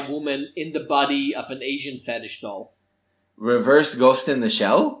a white woman in the body of an Asian fetish doll. Reverse Ghost in the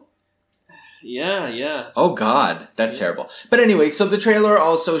Shell? Yeah. Oh God, that's terrible. But anyway, so the trailer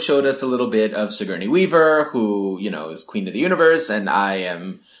also showed us a little bit of Sigourney Weaver, who, is Queen of the Universe, and I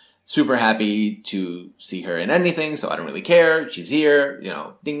am super happy to see her in anything, so I don't really care. She's here,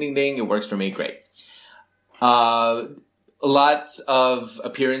 ding, ding, ding. It works for me. Great. Lots of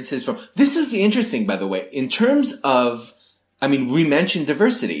appearances from... This is interesting, by the way. In terms of... we mentioned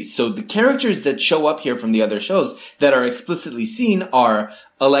diversity. So the characters that show up here from the other shows that are explicitly seen are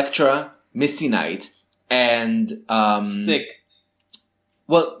Elektra, Misty Knight, and... Stick.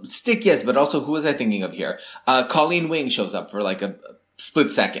 Well, Stick, yes, but also who was I thinking of here? Colleen Wing shows up for like a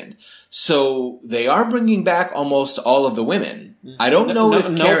split second. So they are bringing back almost all of the women. I don't know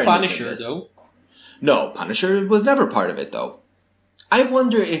if Karen Punisher, is in this. Though. No, Punisher was never part of it, though. I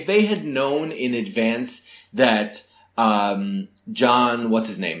wonder if they had known in advance that John, what's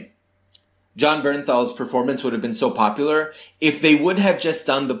his name? John Bernthal's performance would have been so popular if they would have just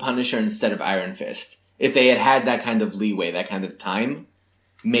done the Punisher instead of Iron Fist. If they had that kind of leeway, that kind of time.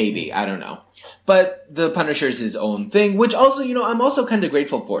 Maybe, I don't know. But the Punisher's his own thing, which also, I'm also kind of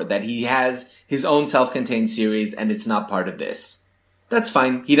grateful for, that he has his own self-contained series and it's not part of this. That's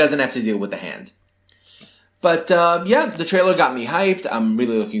fine. He doesn't have to deal with the Hand. But, the trailer got me hyped. I'm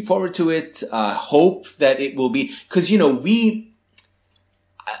really looking forward to it. Hope that it will be, cause,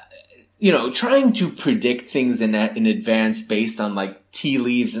 trying to predict things in advance based on like tea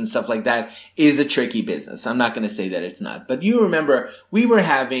leaves and stuff like that is a tricky business. I'm not going to say that it's not, but you remember we were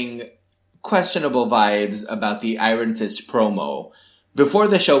having questionable vibes about the Iron Fist promo before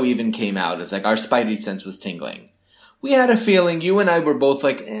the show even came out. It's like our spidey sense was tingling. We had a feeling, you and I were both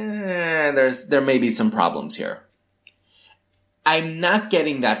like, there may be some problems here. I'm not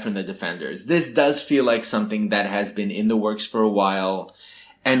getting that from the Defenders. This does feel like something that has been in the works for a while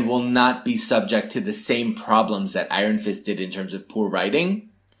and will not be subject to the same problems that Iron Fist did in terms of poor writing.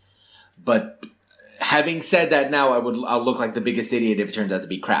 But having said that, now I'll look like the biggest idiot if it turns out to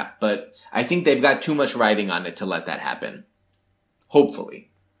be crap. But I think they've got too much writing on it to let that happen. Hopefully.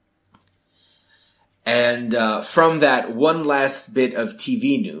 And from that, one last bit of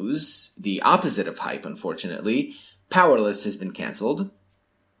TV news, the opposite of hype, unfortunately, Powerless has been canceled.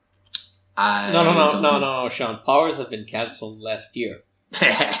 No, Sean. Powers have been canceled last year.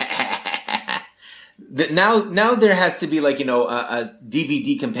 Now there has to be like, a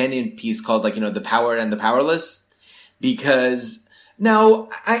DVD companion piece called like, The Power and the Powerless, because now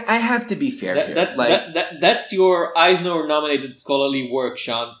I have to be fair here. That's your Eisner nominated scholarly work,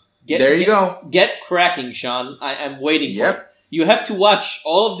 Sean. There you go. Get cracking, Sean. I'm waiting for it. You have to watch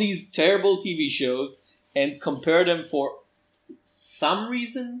all of these terrible TV shows and compare them for some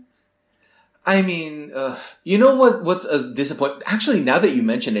reason. You know what's a disappointment? Actually, now that you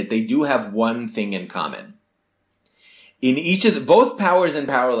mention it, they do have one thing in common. In each of both Powers and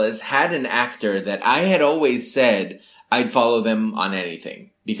Powerless had an actor that I had always said I'd follow them on anything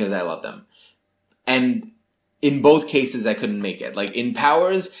because I love them. And in both cases, I couldn't make it. Like in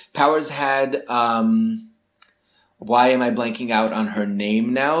Powers had, why am I blanking out on her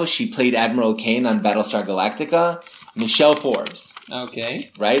name now? She played Admiral Kane on Battlestar Galactica. Michelle Forbes.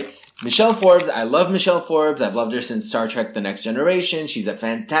 Okay. Right? Michelle Forbes, I love Michelle Forbes. I've loved her since Star Trek The Next Generation. She's a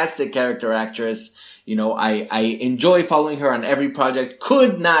fantastic character actress. I enjoy following her on every project.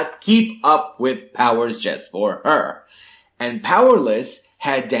 Could not keep up with Powers just for her. And Powerless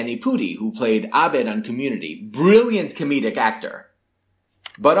had Danny Pudi, who played Abed on Community. Brilliant comedic actor.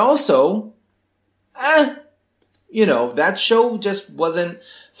 But also, that show just wasn't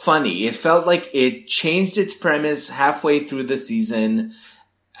funny. It felt like it changed its premise halfway through the season.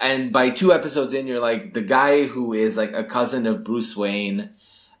 And by 2 episodes in, you're like, the guy who is like a cousin of Bruce Wayne,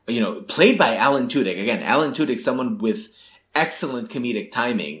 played by Alan Tudyk. Again, Alan Tudyk, someone with excellent comedic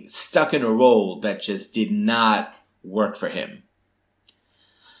timing, stuck in a role that just did not work for him.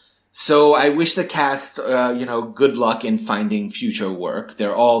 So I wish the cast, good luck in finding future work.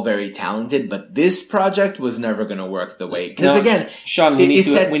 They're all very talented, but this project was never going to work the way. Because again, Sean, we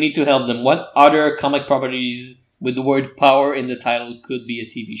need to help them. What other comic properties with the word power in the title could be a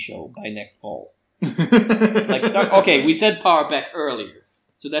TV show by next fall? Okay, we said Power Pack earlier.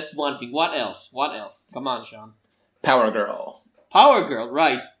 So that's one thing. What else? Come on, Sean. Power Girl. Power Girl,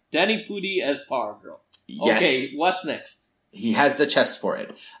 right. Danny Pudi as Power Girl. Yes. Okay, what's next? He has the chest for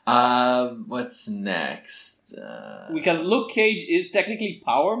it. What's next? Because Luke Cage is technically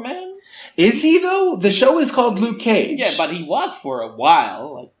Power Man? Is he, though? The show is called Luke Cage. Yeah, but he was for a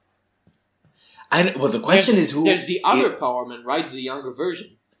while. The question is who... There's the other Power Man, right? The younger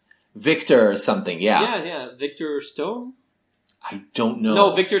version. Victor or something, yeah. Yeah. Victor Stone? I don't know.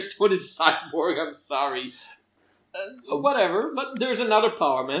 No, Victor Stone is Cyborg, I'm sorry. Whatever, but there's another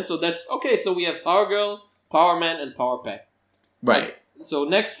Power Man, so that's... Okay, so we have Power Girl, Power Man, and Power Pack. Right. So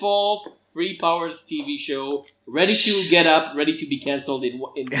next fall, Free Powers TV show, ready to get up, ready to be cancelled in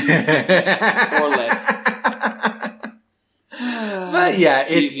 2 weeks or less. But yeah,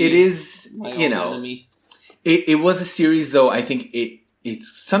 it is, it was a series, though. I think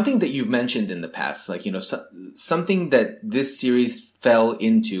it's something that you've mentioned in the past, something that this series fell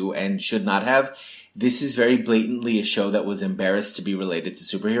into and should not have. This is very blatantly a show that was embarrassed to be related to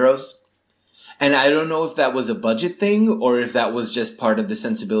superheroes. And I don't know if that was a budget thing or if that was just part of the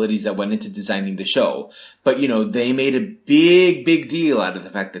sensibilities that went into designing the show. But, they made a big, big deal out of the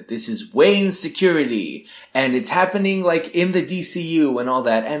fact that this is Wayne's security and it's happening in the DCU and all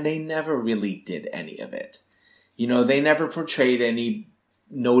that. And they never really did any of it. They never portrayed any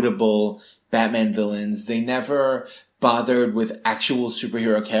notable Batman villains. They never bothered with actual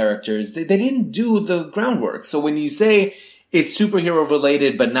superhero characters. They didn't do the groundwork. So when you say it's superhero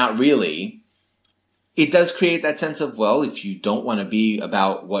related, but not really, it does create that sense of, well, if you don't want to be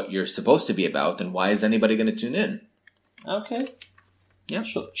about what you're supposed to be about, then why is anybody going to tune in? Okay. Yeah.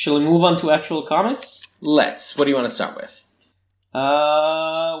 Shall we move on to actual comics? Let's. What do you want to start with? The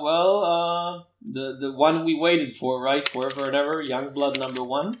one we waited for, right? Forever and ever, Youngblood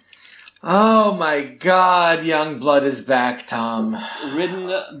 #1. Oh my God, Youngblood is back, Tom.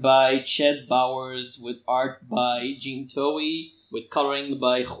 Written by Ched Bowers with art by Gene Towie, with coloring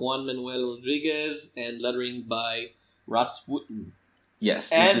by Juan Manuel Rodriguez and lettering by Russ Wooten.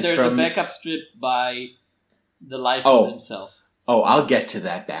 Yes, and there's a backup strip by the Life of himself. Oh, I'll get to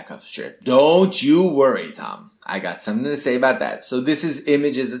that backup strip. Don't you worry, Tom. I got something to say about that. So this is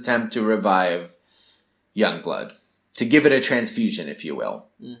Image's attempt to revive Youngblood, to give it a transfusion, if you will,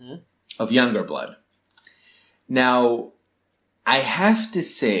 of younger blood. Now, I have to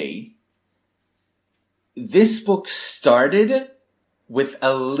say, this book started with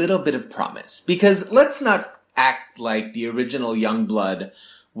a little bit of promise. Because let's not act like the original Youngblood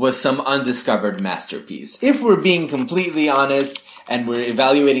was some undiscovered masterpiece. If we're being completely honest and we're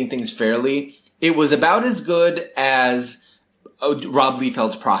evaluating things fairly, it was about as good as Rob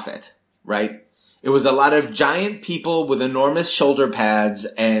Liefeld's Prophet, right? It was a lot of giant people with enormous shoulder pads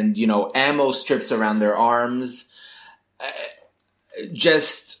and, ammo strips around their arms.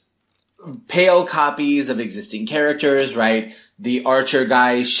 Just pale copies of existing characters, right? The Archer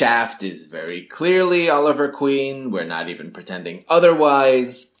guy, Shaft, is very clearly Oliver Queen. We're not even pretending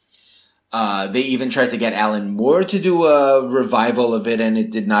otherwise. They even tried to get Alan Moore to do a revival of it, and it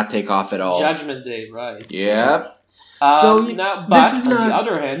did not take off at all. Judgment Day, right. Yep. But on the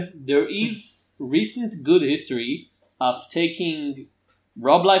other hand, there is recent good history of taking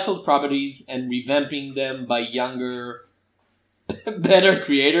Rob Liefeld properties and revamping them by younger, better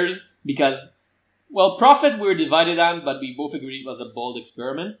creators. Because, Prophet we're divided on, but we both agreed it was a bold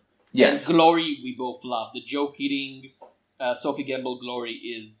experiment. Yes. And Glory we both love. The Joe Keating, Sophie Gamble Glory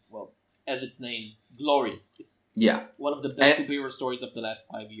is, as its name, glorious. It's one of the best superhero stories of the last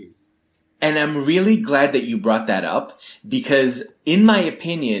 5 years. And I'm really glad that you brought that up, because in my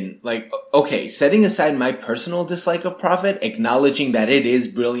opinion, setting aside my personal dislike of Prophet, acknowledging that it is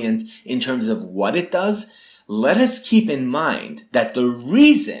brilliant in terms of what it does, let us keep in mind that the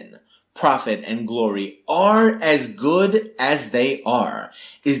reason Prophet and Glory are as good as they are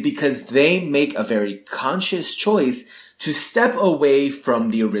is because they make a very conscious choice to step away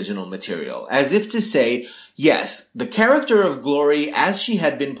from the original material. As if to say, yes, the character of Glory as she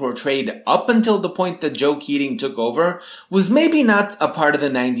had been portrayed up until the point that Joe Keating took over was maybe not a part of the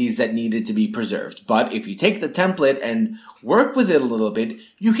 90s that needed to be preserved. But if you take the template and work with it a little bit,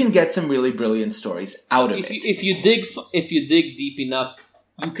 you can get some really brilliant stories out of it. If you dig deep enough,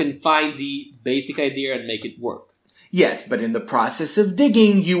 you can find the basic idea and make it work. Yes, but in the process of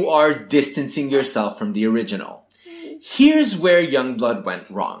digging, you are distancing yourself from the original. Here's where Youngblood went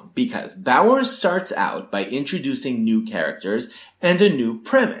wrong, because Bowers starts out by introducing new characters and a new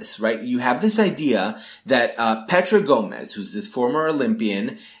premise, right? You have this idea that Petra Gomez, who's this former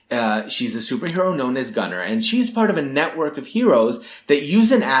Olympian, she's a superhero known as Gunner, and she's part of a network of heroes that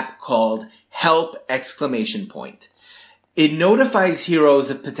use an app called Help! It notifies heroes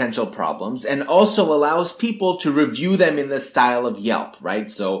of potential problems and also allows people to review them in the style of Yelp,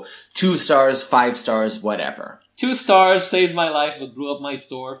 right? So 2 stars, 5 stars, whatever. 2 stars, saved my life but blew up my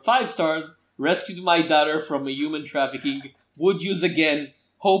store. 5 stars, rescued my daughter from a human trafficking. Would use again.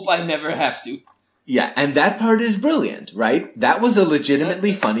 Hope I never have to. Yeah, and that part is brilliant, right? That was a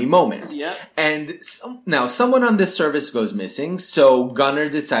legitimately funny moment. Yeah. And now someone on this service goes missing, so Gunner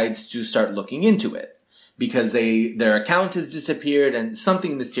decides to start looking into it because their account has disappeared and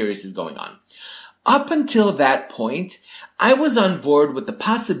something mysterious is going on. Up until that point, I was on board with the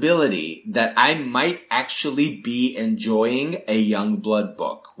possibility that I might actually be enjoying a Youngblood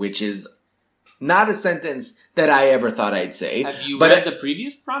book, which is not a sentence that I ever thought I'd say. Have you read the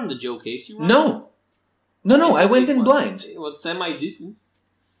previous run, the Joe Casey run? No, I went in blind. It was semi-decent.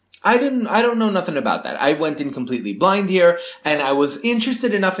 I don't know nothing about that. I went in completely blind here, and I was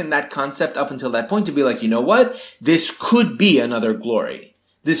interested enough in that concept up until that point to be like, you know what? This could be another Glory.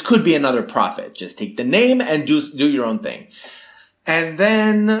 This could be another Prophet. Just take the name and do your own thing. And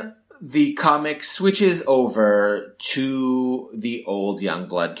then the comic switches over to the old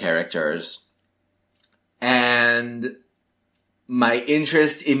Youngblood characters. And my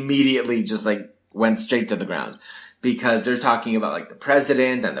interest immediately just went straight to the ground. Because they're talking about the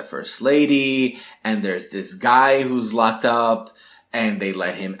president and the first lady, and there's this guy who's locked up, and they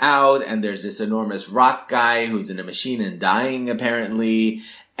let him out, and there's this enormous rock guy who's in a machine and dying apparently.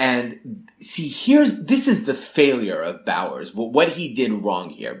 And see, this is the failure of Bowers, what he did wrong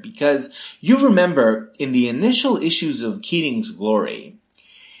here. Because you remember in the initial issues of Keating's Glory,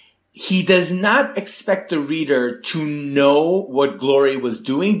 he does not expect the reader to know what Glory was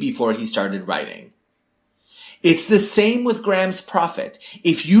doing before he started writing. It's the same with Graham's Prophet.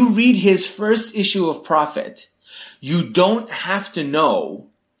 If you read his first issue of Prophet, you don't have to know,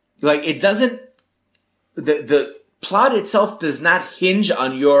 it doesn't, the plot itself does not hinge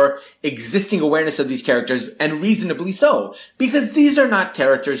on your existing awareness of these characters, and reasonably so, because these are not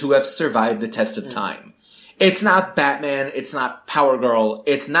characters who have survived the test of time. It's not Batman, it's not Power Girl,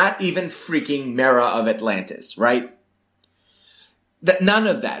 it's not even freaking Mera of Atlantis, right? None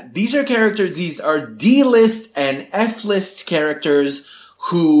of that. These are characters, these are D-list and F-list characters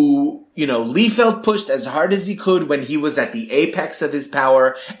who, Liefeld pushed as hard as he could when he was at the apex of his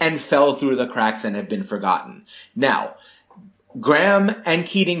power and fell through the cracks and have been forgotten. Now, Graham and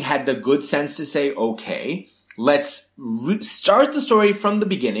Keating had the good sense to say, okay, let's start the story from the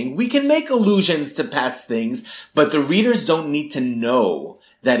beginning. We can make allusions to past things, but the readers don't need to know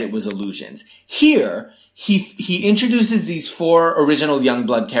that it was allusions. Here, he introduces these 4 original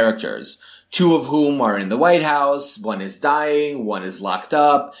Youngblood characters, 2 of whom are in the White House, 1 is dying, 1 is locked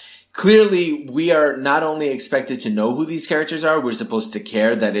up. Clearly, we are not only expected to know who these characters are, we're supposed to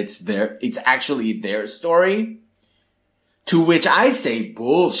care that it's actually their story. To which I say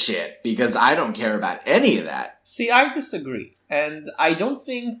bullshit, because I don't care about any of that. See, I disagree. And I don't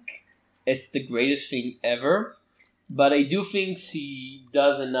think it's the greatest thing ever, but I do think he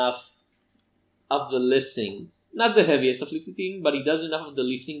does enough of the lifting. Not the heaviest of lifting, but he does enough of the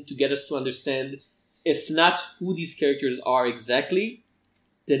lifting to get us to understand, if not who these characters are exactly,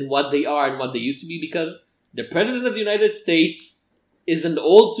 then what they are and what they used to be, because the President of the United States is an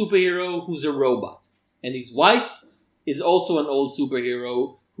old superhero who's a robot. And his wife is also an old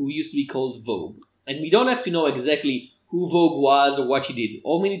superhero who used to be called Vogue. And we don't have to know exactly who Vogue was or what she did.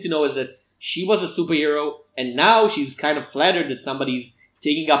 All we need to know is that she was a superhero, and now she's kind of flattered that somebody's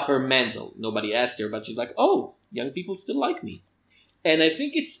taking up her mantle. Nobody asked her, but she's like, oh, young people still like me. And I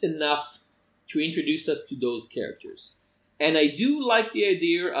think it's enough to introduce us to those characters. And I do like the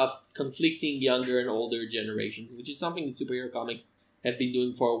idea of conflicting younger and older generations, which is something that superhero comics have been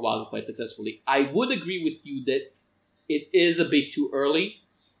doing for a while quite successfully. I would agree with you that it is a bit too early.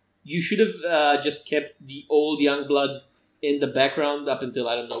 You should have just kept the old Youngbloods in the background up until,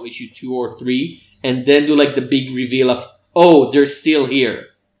 I don't know, issue 2 or 3, and then do the big reveal of, oh, they're still here.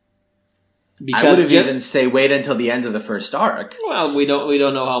 Because I would have even say wait until the end of the first arc. Well, we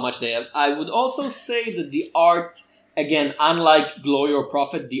don't know how much they have. I would also say that the art, again, unlike Glory or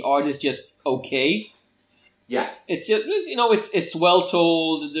Prophet, the art is just okay. Yeah. It's just, it's well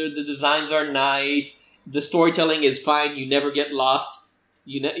told, the designs are nice, the storytelling is fine, you never get lost.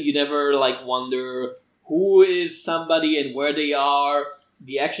 You never like wonder who is somebody and where they are.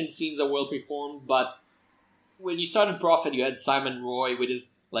 The action scenes are well performed, but when you started Prophet, you had Simon Roy with his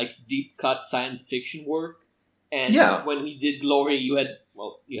like deep cut science fiction work, and when we did Glory, you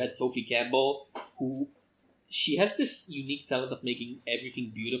had Sophie Campbell, who she has this unique talent of making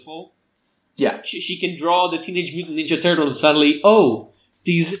everything beautiful. Yeah, she can draw the Teenage Mutant Ninja Turtles, and suddenly,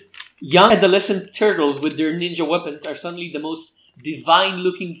 these young adolescent turtles with their ninja weapons are suddenly the most divine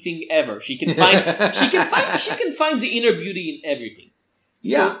looking thing ever. She can find the inner beauty in everything.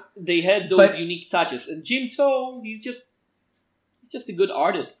 So they had those unique touches, and Jim Toh, he's just a good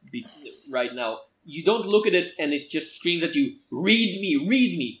artist right now. You don't look at it and it just screams at you, read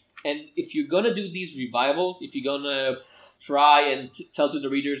me. And if you're gonna do these revivals, if you're gonna try and tell to the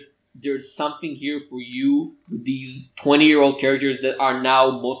readers there's something here for you with these 20-year-old characters that are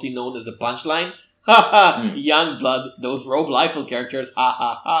now mostly known as a punchline, Youngblood, those Rob Liefeld characters,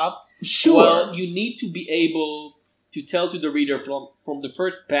 Sure. Well, you need to be able to tell to the reader from the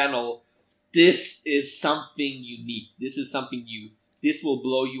first panel, this is something unique. This is something new. This will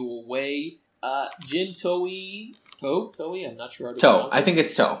blow you away. Jim Towie? I'm not sure how to Toh. I think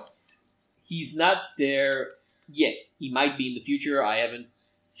it's Toh. He's not there yet. He might be in the future. I haven't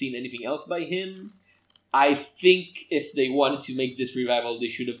seen anything else by him. I think if they wanted to make this revival, they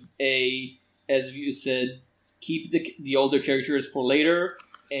should have, as you said, keep the older characters for later,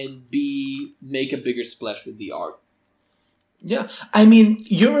 and B, make a bigger splash with the art. Yeah, I mean,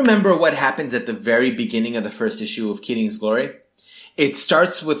 you remember what happens at the very beginning of the first issue of Keating's Glory? It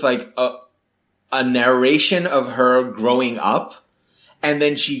starts with like a narration of her growing up, and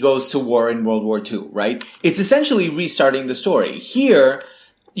then she goes to war in World War II, right? It's essentially restarting the story. Here,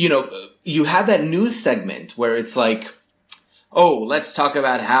 you have that news segment where it's like, let's talk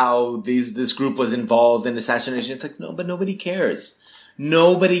about how this group was involved in assassination. It's like, no, but nobody cares.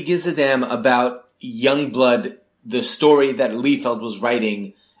 Nobody gives a damn about Youngblood, the story that Liefeld was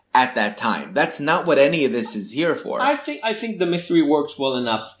writing at that time. That's not what any of this is here for. I think the mystery works well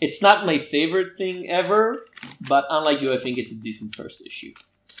enough. It's not my favorite thing ever, but unlike you, I think it's a decent first issue.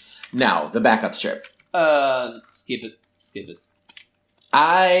 Now, the backup strip. Skip it.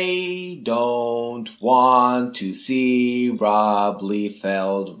 I don't want to see Rob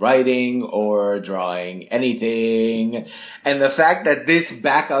Liefeld writing or drawing anything. And the fact that this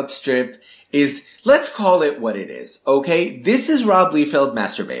backup strip is, let's call it what it is, okay? This is Rob Liefeld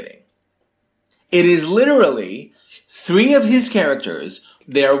masturbating. It is literally 3 of his characters.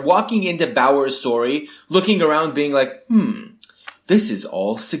 They're walking into Bauer's story, looking around being like, this is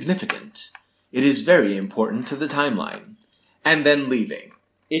all significant. It is very important to the timeline. And then leaving.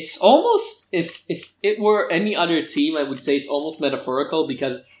 It's almost, if it were any other team, I would say it's almost metaphorical,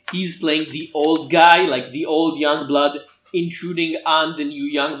 because he's playing the old guy, like the old Youngblood, intruding on the new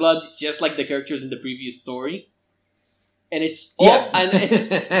Youngblood, just like the characters in the previous story. And it's I'm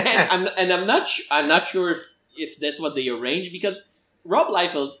not sure if that's what they arranged, because Rob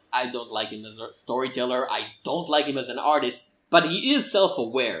Liefeld, I don't like him as a storyteller, I don't like him as an artist, but he is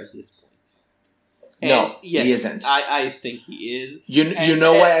self-aware at this point. No, yes, he isn't. I think he is. You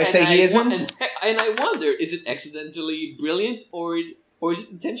know why I say he isn't? And I wonder, is it accidentally brilliant or is it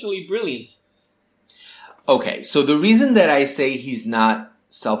intentionally brilliant? Okay, so the reason that I say he's not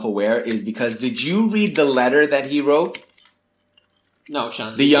self-aware is because, did you read the letter that he wrote? No,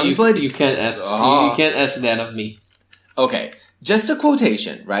 Sean. The Youngblood? You can't ask. You can't ask that of me. Okay, just a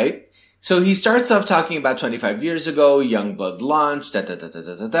quotation, right? So he starts off talking about 25 years ago, Youngblood launched,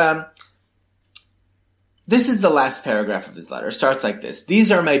 This is the last paragraph of his letter. It starts like this.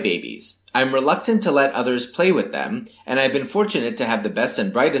 These are my babies. I'm reluctant to let others play with them, and I've been fortunate to have the best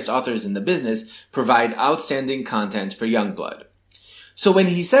and brightest authors in the business provide outstanding content for Youngblood. So when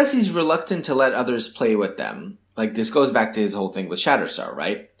he says he's reluctant to let others play with them, like this goes back to his whole thing with Shatterstar,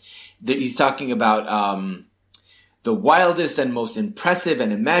 right? He's talking about the wildest and most impressive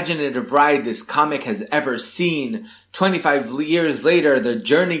and imaginative ride this comic has ever seen. 25 years later, the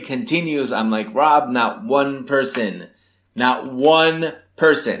journey continues. I'm like, Rob, not one person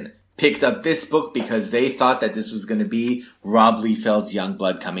picked up this book because they thought that this was going to be Rob Liefeld's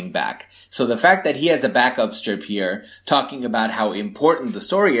Youngblood coming back. So the fact that he has a backup strip here talking about how important the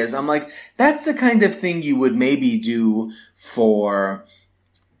story is, I'm like, that's the kind of thing you would maybe do for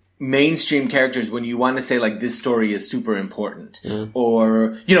mainstream characters when you want to say, like, this story is super important.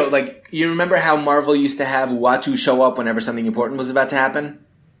 Or, like, you remember how Marvel used to have Uatu show up whenever something important was about to happen?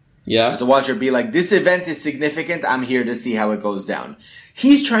 Yeah. The Watcher be like, this event is significant, I'm here to see how it goes down.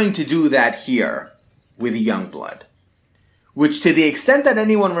 He's trying to do that here with Youngblood. Which, to the extent that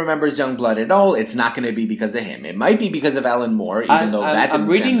anyone remembers Youngblood at all, it's not going to be because of him. It might be because of Alan Moore, even though that didn't I'm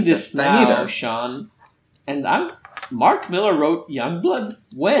reading stand this the test time now, either. Sean, and Mark Miller wrote Youngblood?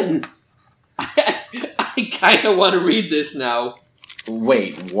 When? I kind of want to read this now.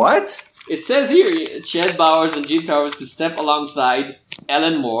 Wait, what? It says here, Chad Bowers and Jim Towers to step alongside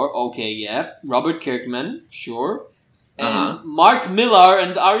Alan Moore, okay, yeah. Robert Kirkman, sure. And Mark Millar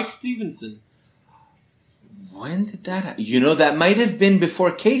and Arik Stevenson. When did that happen? You know, that might have been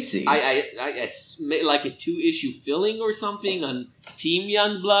before Casey. I like a 2-issue filling or something on Team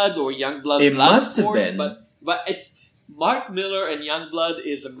Youngblood or Youngblood. It must have been. But it's Mark Miller and Youngblood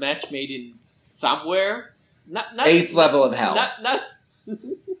is a match made in somewhere. Not 8th level of hell. Not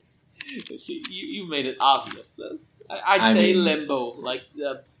See, you made it obvious. I'd say Limbo, like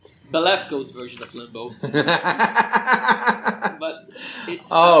Belasco's version of Limbo. But it's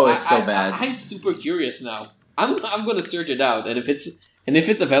so bad. I'm super curious now. I'm gonna search it out, and if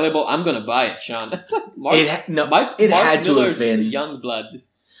it's available, I'm gonna buy it, Sean. Mark had Miller's to have been Youngblood.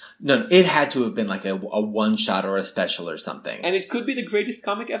 No, it had to have been like a one shot or a special or something. And it could be the greatest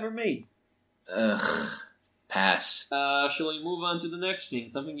comic ever made. Ugh. Pass. Shall we move on to the next thing?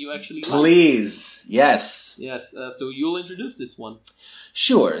 Something you actually like? Please. Yes. Yes. So you'll introduce this one.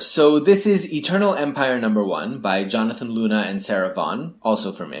 Sure. So this is Eternal Empire #1 by Jonathan Luna and Sarah Vaughn,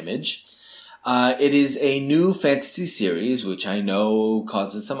 also from Image. It is a new fantasy series, which I know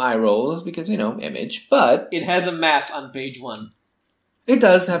causes some eye rolls because, Image, but... It has a map on page 1. It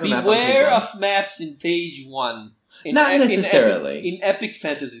does have a map on page 1. Beware of maps in page 1. Not necessarily. In epic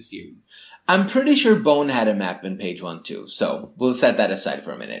fantasy series. I'm pretty sure Bone had a map in page 1 too, so we'll set that aside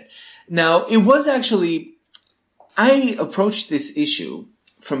for a minute. Now, it was actually... I approached this issue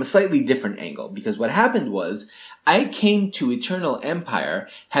from a slightly different angle, because what happened was I came to Eternal Empire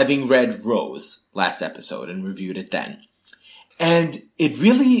having read Rose last episode and reviewed it then. And it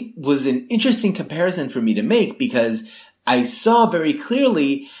really was an interesting comparison for me to make because I saw very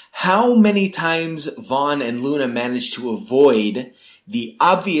clearly how many times Vaughn and Luna managed to avoid the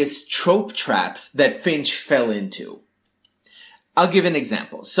obvious trope traps that Finch fell into. I'll give an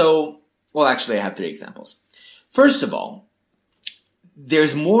example. Actually I have 3 examples. First of all,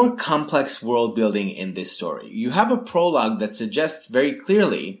 there's more complex world building in this story. You have a prologue that suggests very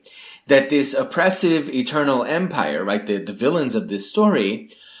clearly that this oppressive Eternal Empire, right, the villains of this story,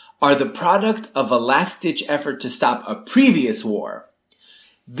 are the product of a last-ditch effort to stop a previous war.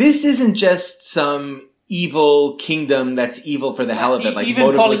 This isn't just some evil kingdom that's evil for the hell of it, like even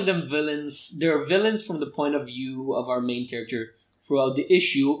motiveless... calling them villains, they're villains from the point of view of our main character throughout the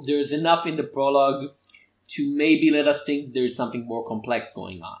issue. There's enough in the prologue to maybe let us think there's something more complex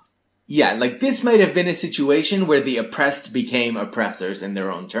going on. Yeah, like this might have been a situation where the oppressed became oppressors in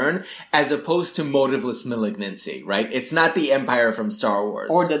their own turn, as opposed to motiveless malignancy, right? It's not the Empire from Star Wars.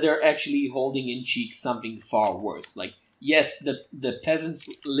 Or that they're actually holding in cheek something far worse. Like, yes, the peasants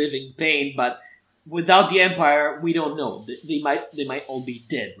live in pain, but without the Empire, we don't know. They might all be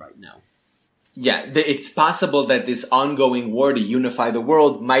dead right now. Yeah, it's possible that this ongoing war to unify the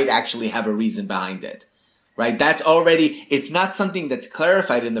world might actually have a reason behind it. Right? It's not something that's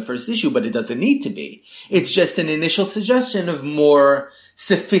clarified in the first issue, but it doesn't need to be. It's just an initial suggestion of more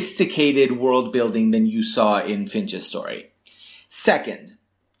sophisticated world building than you saw in Finch's story. Second,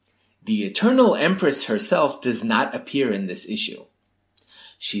 the Eternal Empress herself does not appear in this issue.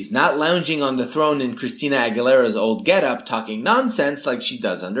 She's not lounging on the throne in Christina Aguilera's old getup talking nonsense like she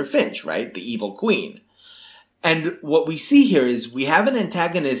does under Finch, right? The evil queen. And what we see here is we have an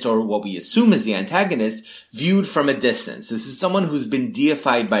antagonist, or what we assume is the antagonist, viewed from a distance. This is someone who's been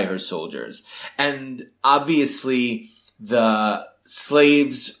deified by her soldiers. And obviously, the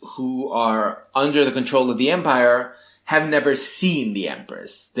slaves who are under the control of the Empire have never seen the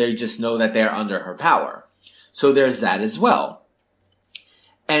Empress. They just know that they're under her power. So there's that as well.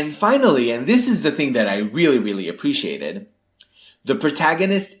 And finally, and this is the thing that I really, really appreciated, the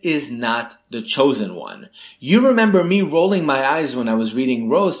protagonist is not the chosen one. You remember me rolling my eyes when I was reading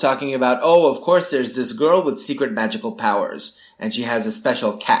Rose talking about, of course there's this girl with secret magical powers, and she has a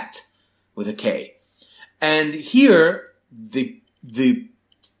special cat with a K. And here, the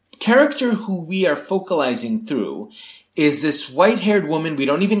character who we are focalizing through is this white-haired woman, we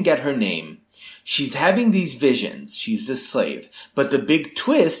don't even get her name. She's having these visions. She's a slave. But the big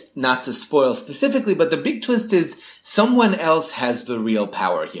twist, not to spoil specifically, but the big twist is someone else has the real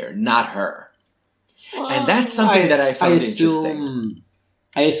power here, not her. And that's something that I found interesting.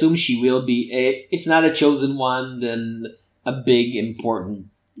 I assume she will be, if not a chosen one, then a big, important,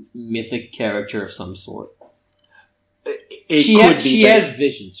 mythic character of some sort. She has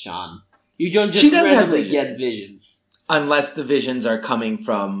visions, Sean. You don't just randomly get visions. unless the visions are coming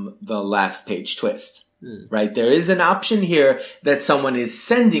from the last page twist. Right? There is an option here that someone is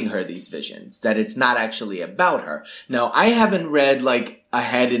sending her these visions, that it's not actually about her. Now, I haven't read, like,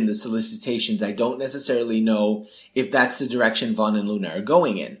 ahead in the solicitations. I don't necessarily know if that's the direction Vaughn and Luna are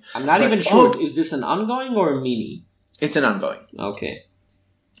going in. I'm not even sure. Is this an ongoing or a mini? It's an ongoing. Okay.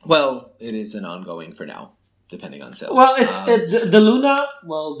 Well, it is an ongoing for now, depending on sales. Well, it's the Luna.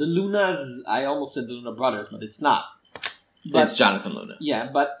 Well, the Lunas. I almost said the Luna brothers, but it's not. But, it's Jonathan Luna. Yeah,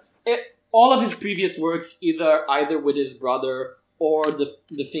 but all of his previous works, either with his brother or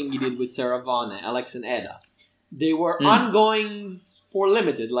the thing he did with Sarah Vaughan, Alex and Edda, they were ongoings for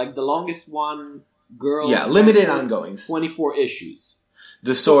limited. Like the longest one, Girls. Yeah, limited ongoings. 24 issues.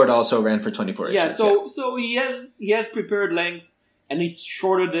 The Sword also ran for 24 issues. Yeah, so he has prepared length, and it's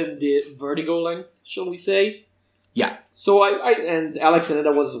shorter than the Vertigo length, shall we say? Yeah. So and Alex and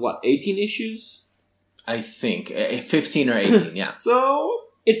Edda was what, 18 issues? I think 15 or 18. Yeah. So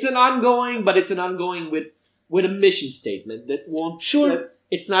it's an ongoing, but it's an ongoing with a mission statement that won't. Sure.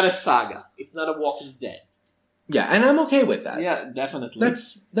 It's not a saga. It's not a Walking Dead. Yeah, and I'm okay with that. Yeah, definitely.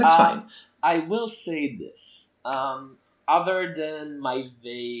 That's fine. I will say this. Other than my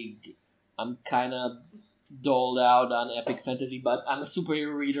vague, I'm kind of doled out on epic fantasy, but I'm a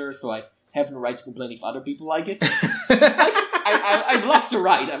superhero reader, so I have no right to complain if other people like it. I've lost the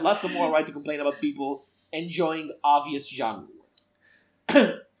right. I've lost the moral right to complain about people enjoying obvious genre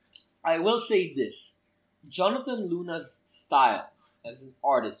words. I will say this. Jonathan Luna's style as an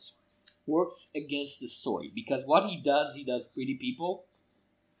artist works against the story, because what he does pretty people,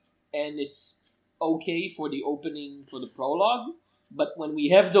 and it's okay for the opening, for the prologue, but when we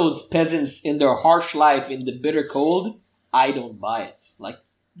have those peasants in their harsh life in the bitter cold, I don't buy it. Like,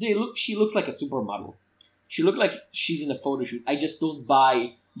 she looks like a supermodel. She looks like she's in a photo shoot. I just don't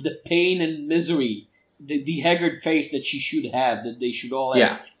buy the pain and misery, the haggard face that she should have, that they should all have.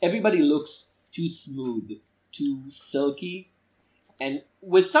 Yeah. Everybody looks too smooth, too silky. And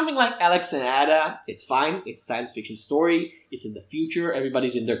with something like Alex and Ada, it's fine. It's a science fiction story. It's in the future.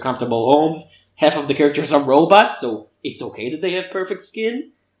 Everybody's in their comfortable homes. Half of the characters are robots, so it's okay that they have perfect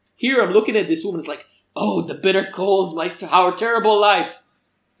skin. Here, I'm looking at this woman. It's like, oh, the bitter cold, like our terrible lives.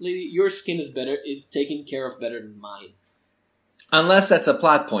 Lady, your skin is taken care of better than mine. Unless that's a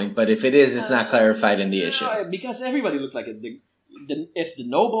plot point, but if it is, it's not clarified in the issue. Because everybody looks like it. If the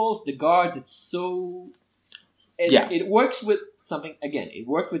nobles, the guards, it's so... It works with something, again, it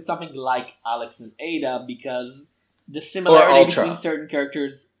worked with something like Alex and Ada because the similarity between certain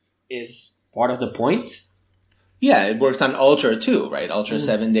characters is part of the point. Yeah, it worked on Ultra too, right? Ultra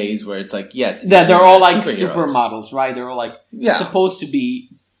 7 Days, where it's like, yes. Yeah, they're all like supermodels, right? They're all like supposed to be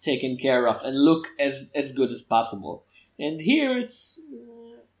taken care of and look as good as possible. And here it's...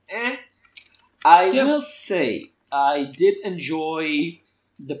 I will say, I did enjoy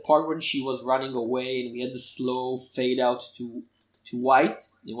the part when she was running away and we had the slow fade out to white.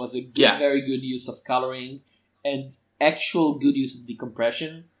 It was a very good use of coloring and actual good use of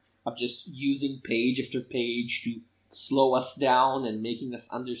decompression, of just using page after page to slow us down and making us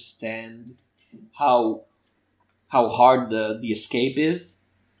understand how hard the escape is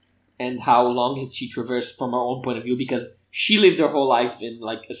and how long has she traversed from her own point of view, because she lived her whole life in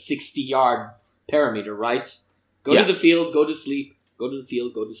like a 60-yard parameter, right? Go to the field, go to sleep, go to the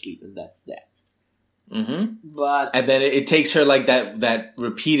field, go to sleep, and that's that. Mm-hmm. And then it takes her like that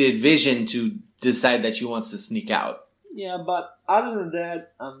repeated vision to decide that she wants to sneak out. Yeah, but other than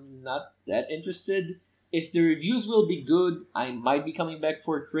that, I'm not that interested. If the reviews will be good, I might be coming back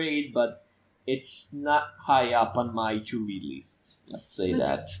for a trade, but it's not high up on my to-read list. Let's say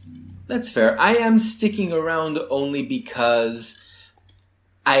that. That's fair. I am sticking around only because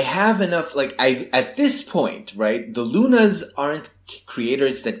I have enough, at this point, right, the Lunas aren't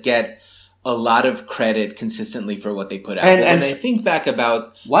creators that get a lot of credit consistently for what they put out. And when I think back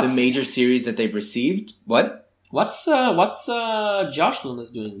about the major series that they've received, What's Josh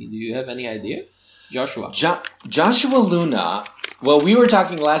Luna's doing? Do you have any idea? Joshua. Joshua Luna. Well, we were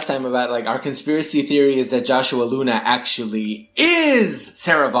talking last time about our conspiracy theory is that Joshua Luna actually is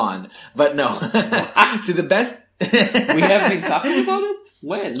Sarah Vaughan, but no. So the best. We have been talking about it?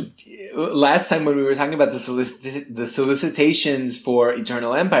 When? Last time when we were talking about the solicitations for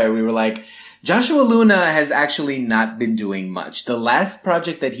Eternal Empire, we were like, Joshua Luna has actually not been doing much. The last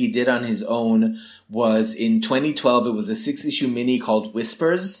project that he did on his own was in 2012. It was a 6-issue mini called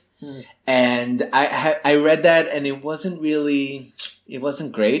Whispers. And I read that and it wasn't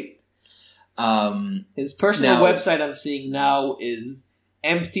great. His personal website I'm seeing now is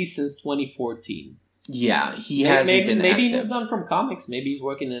empty since 2014. Yeah, he hasn't been maybe active. he's done from comics. Maybe he's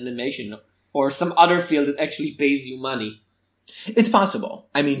working in animation. or some other field that actually pays you money. It's possible.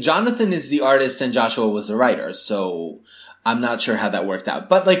 I mean, Jonathan is the artist and Joshua was the writer, so I'm not sure how that worked out.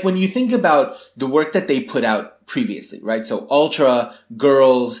 But like when you think about the work that they put out previously, right? So Ultra,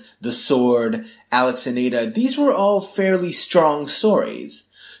 Girls, The Sword, Alex and Ada, these were all fairly strong stories.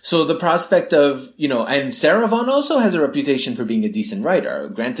 So the prospect of, and Sarah Vaughan also has a reputation for being a decent writer.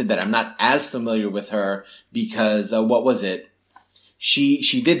 Granted that I'm not as familiar with her because, what was it?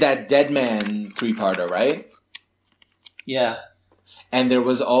 She did that Dead Man 3-parter, right? Yeah. And there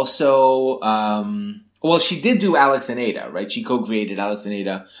was also, she did do Alex and Ada, right? She co-created Alex and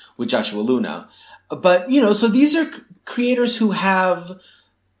Ada with Joshua Luna. But, so these are creators who have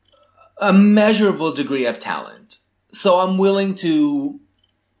a measurable degree of talent. So I'm willing to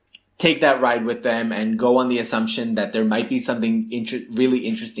take that ride with them and go on the assumption that there might be something really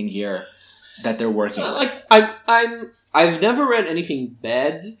interesting here that they're working with. I've never read anything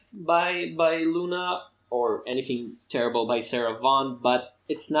bad by Luna or anything terrible by Sarah Vaughan, but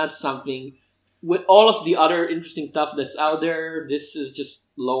it's not something with all of the other interesting stuff that's out there. This is just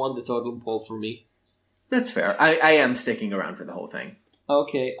low on the totem pole for me. That's fair. I am sticking around for the whole thing.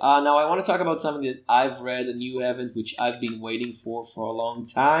 Okay, now I want to talk about something that I've read and you haven't, which I've been waiting for a long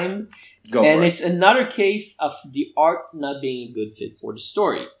time. Go for it. And it's another case of the art not being a good fit for the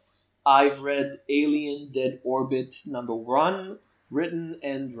story. I've read Alien Dead Orbit #1, written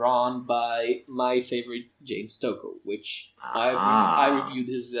and drawn by my favorite James Stokoe, which I reviewed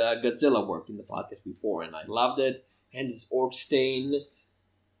his Godzilla work in the podcast before, and I loved it. And his Orkstein,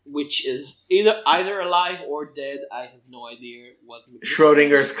 which is either alive or dead. I have no idea. It wasn't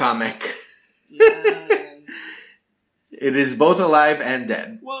Schrodinger's comic. Yeah. It is both alive and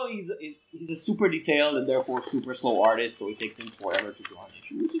dead. Well, he's a super detailed and therefore super slow artist, so it takes him forever to draw an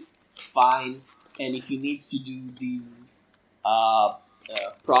issue, which is fine. And if he needs to do these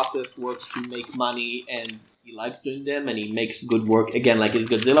processed works to make money, and he likes doing them, and he makes good work, again, like his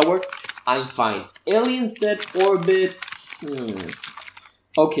Godzilla work, I'm fine. Aliens Dead Orbit...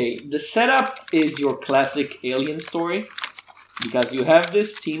 Okay, the setup is your classic alien story, because you have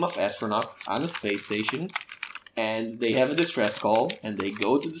this team of astronauts on a space station, and they have a distress call, and they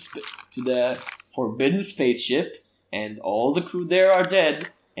go to the forbidden spaceship, and all the crew there are dead,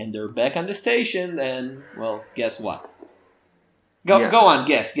 and they're back on the station, and, well, guess what? Go on,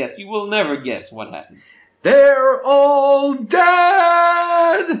 guess. You will never guess what happens. They're all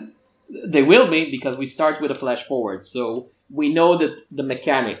dead! They will be, because we start with a flash forward, so we know that the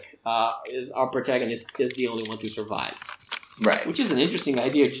mechanic is our protagonist is the only one to survive. Right. Which is an interesting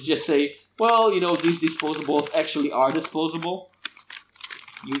idea to just say, well, these disposables actually are disposable.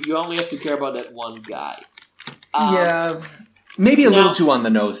 You only have to care about that one guy. Yeah. Maybe a little too on the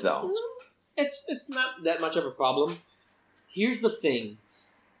nose, though. It's not that much of a problem. Here's the thing.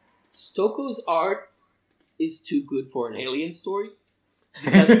 Stokoe's art is too good for an alien story.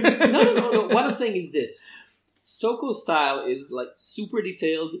 Because, no. What I'm saying is this. Stokoe's style is like super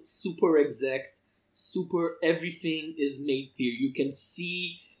detailed, super exact, super everything is made clear. You can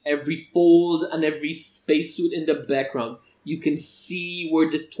see every fold and every spacesuit in the background. You can see where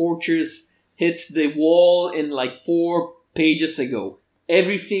the torches hit the wall in like 4 pages ago.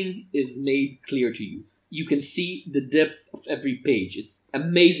 Everything is made clear to you. You can see the depth of every page. It's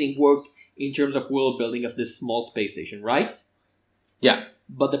amazing work in terms of world building of this small space station, right? Yeah.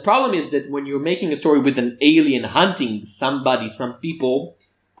 But the problem is that when you're making a story with an alien hunting somebody, some people,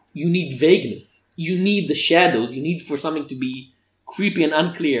 you need vagueness. You need the shadows. You need for something to be creepy and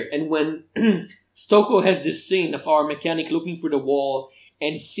unclear. And when Stokoe has this scene of our mechanic looking through the wall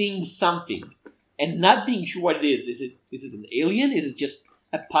and seeing something and not being sure what it is it an alien? Is it just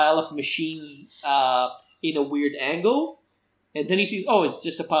a pile of machines in a weird angle? And then he sees, oh, it's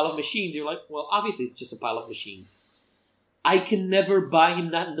just a pile of machines. You're like, well, obviously it's just a pile of machines. I can never buy him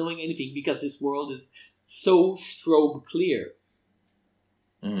not knowing anything because this world is so strobe clear.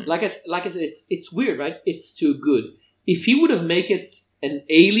 Like I said, it's weird, right? It's too good. If he would have made it an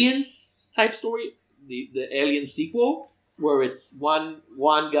Aliens type story, the Alien sequel, where it's one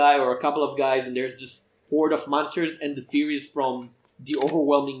guy or a couple of guys and there's just horde of monsters and the fear is from the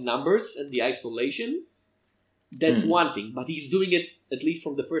overwhelming numbers and the isolation, that's one thing. But he's doing it, at least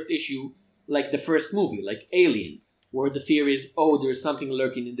from the first issue, like the first movie, like Alien, where the fear is, oh, there's something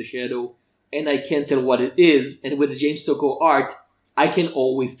lurking in the shadow, and I can't tell what it is. And with the James Stokoe art, I can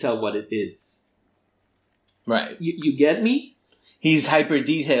always tell what it is. Right. You get me? He's hyper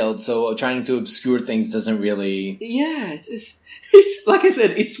detailed, so trying to obscure things doesn't really... Yeah, it's like I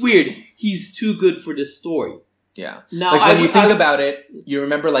said, it's weird. He's too good for this story. Yeah. Now, like when you think about it, you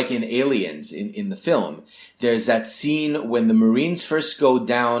remember like in Aliens, in the film, there's that scene when the Marines first go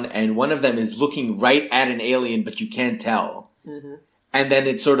down and one of them is looking right at an alien, but you can't tell. Mm-hmm. And then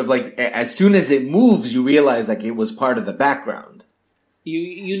it's sort of like, as soon as it moves, you realize like it was part of the background.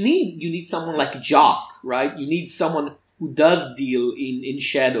 You need someone like Jock, right? You need someone who does deal in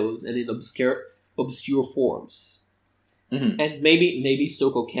shadows and in obscure forms. Mm-hmm. And maybe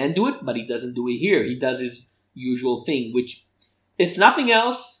Stokoe can do it, but he doesn't do it here. He does his usual thing, which, if nothing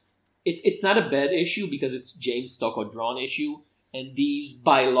else, it's not a bad issue because it's James Stokoe drawn issue, and these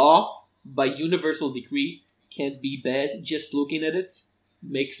by law, by universal decree, can't be bad. Just looking at it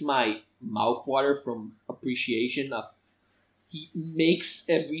makes my mouth water from appreciation of. He makes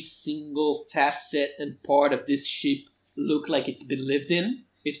every single facet and part of this ship look like it's been lived in.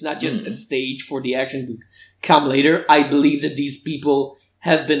 It's not just a stage for the action to come later. I believe that these people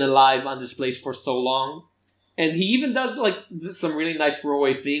have been alive on this place for so long. And he even does like some really nice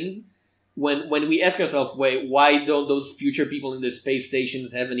throwaway things. When we ask ourselves, wait, why don't those future people in the space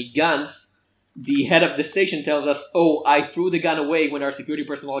stations have any guns? The head of the station tells us, oh, I threw the gun away when our security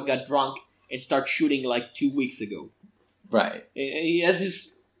personnel got drunk and started shooting like 2 weeks ago. Right. And he has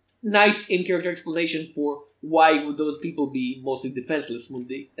this nice in-character explanation for why would those people be mostly defenseless when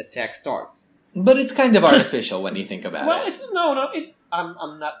the attack starts. But it's kind of artificial when you think about it.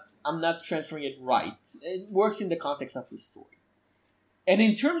 Well, I'm not transferring it right. It works in the context of the story. And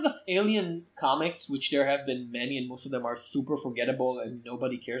in terms of Alien comics, which there have been many, and most of them are super forgettable and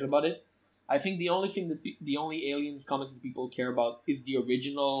nobody cares about it, I think the only Aliens comics that people care about is the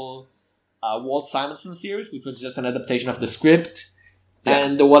original Walt Simonson series, which was just an adaptation of the script. Yeah.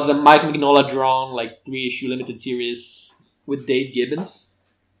 And there was a Mike Mignola drawn, 3-issue limited series with Dave Gibbons,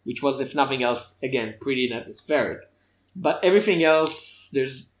 which was, if nothing else, again, pretty atmospheric. But everything else,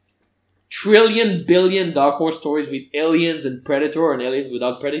 there's billion Dark Horse stories with aliens and Predator and aliens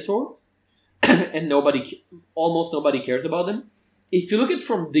without Predator. And almost nobody cares about them. If you look at it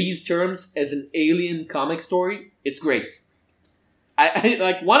from these terms as an alien comic story, it's great. I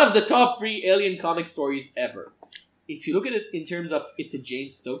like one of the top 3 alien comic stories ever. If you look at it in terms of it's a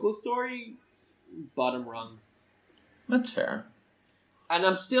James Stokoe story, bottom rung. That's fair. And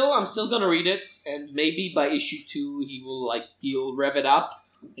I'm still gonna read it, and maybe by issue 2 he'll rev it up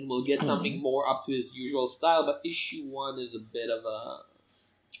and we'll get something more up to his usual style. But issue 1 is a bit of a.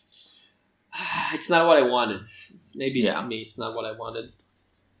 It's not what I wanted. It's me. It's not what I wanted.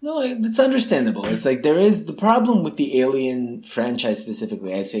 No, it's understandable. It's like there is the problem with the Alien franchise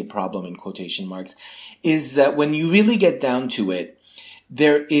specifically, I say problem in quotation marks, is that when you really get down to it,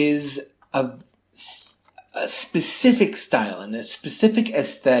 there is a specific style and a specific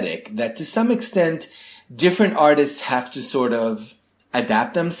aesthetic that to some extent different artists have to sort of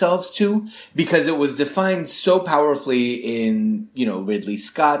adapt themselves to, because it was defined so powerfully in, Ridley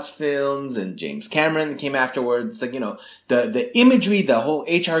Scott's films and James Cameron came afterwards. Like, the imagery, the whole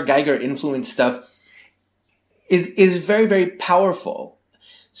H.R. Geiger influence stuff is very, very powerful.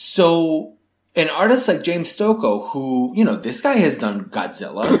 So an artist like James Stokoe, who, this guy has done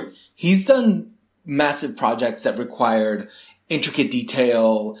Godzilla. He's done massive projects that required intricate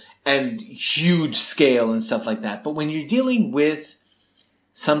detail and huge scale and stuff like that. But when you're dealing with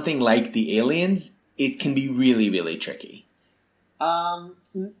something like the Aliens, it can be really, really tricky.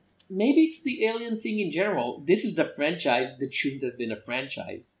 Maybe it's the Alien thing in general. This is the franchise that shouldn't have been a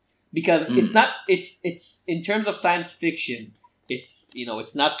franchise. Because it's in terms of science fiction, it's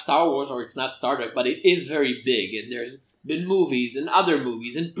not Star Wars or it's not Star Trek, but it is very big. And there's been movies and other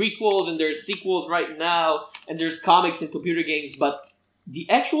movies and prequels and there's sequels right now and there's comics and computer games. But the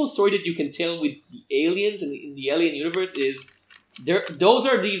actual story that you can tell with the aliens and in the Alien universe is those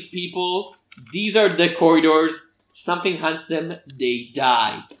are these people, these are the corridors, something hunts them, they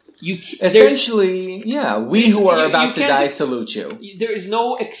die. Essentially, yeah, we who are about to die salute you. There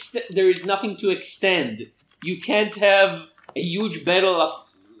is nothing to extend. You can't have a huge battle of,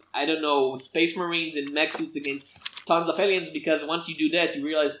 Space Marines in mech suits against tons of aliens, because once you do that, you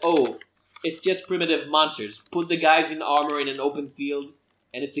realize, it's just primitive monsters. Put the guys in armor in an open field,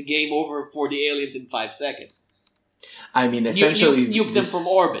 and it's a game over for the aliens in 5 seconds. I mean, essentially, you nuke them from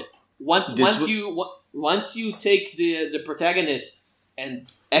orbit. Once you take the protagonist and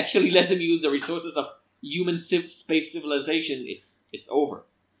actually let them use the resources of human space civilization, it's over.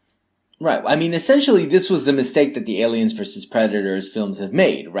 Right. I mean, essentially, this was the mistake that the Aliens vs. Predators films have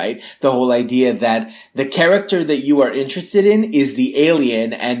made, right? The whole idea that the character that you are interested in is the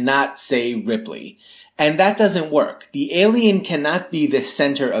alien and not, say, Ripley. And that doesn't work. The alien cannot be the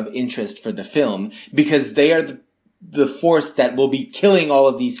center of interest for the film because they are the force that will be killing all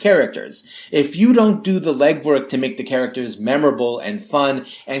of these characters. If you don't do the legwork to make the characters memorable and fun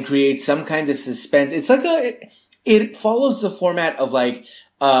and create some kind of suspense, it's like it follows the format of like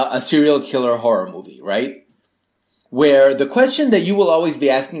a serial killer horror movie, right? Where the question that you will always be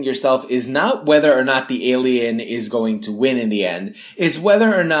asking yourself is not whether or not the alien is going to win in the end, is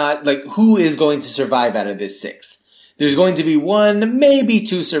whether or not, like, who is going to survive out of this 6. There's going to be 1, maybe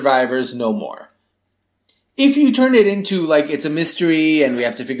 2 survivors, no more. If you turn it into, like, it's a mystery and we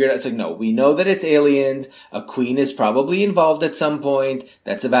have to figure it out, it's like, no, we know that it's aliens, a queen is probably involved at some point,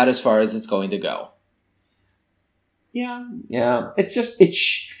 that's about as far as it's going to go. Yeah. It's just,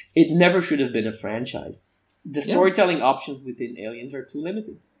 it never should have been a franchise. The storytelling options within Aliens are too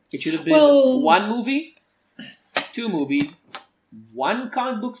limited. It should have been 1 movie, 2 movies, 1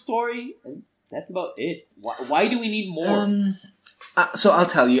 comic book story, and that's about it. Why do we need more? So I'll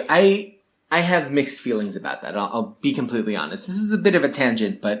tell you, I have mixed feelings about that. I'll be completely honest. This is a bit of a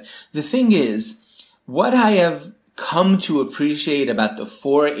tangent, but the thing is, what I have come to appreciate about the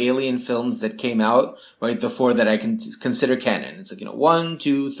 4 Alien films that came out, right, the 4 that I can consider canon, it's like, 1,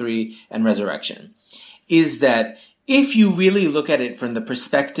 2, 3, and Resurrection, is that if you really look at it from the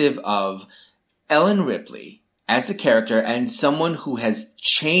perspective of Ellen Ripley as a character and someone who has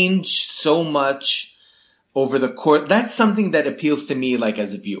changed so much over the course, that's something that appeals to me, like,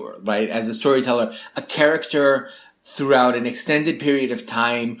 as a viewer, right? As a storyteller, a character throughout an extended period of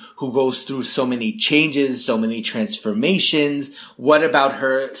time who goes through so many changes, so many transformations. What about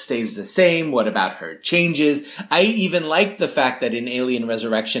her stays the same? What about her changes? I even like the fact that in Alien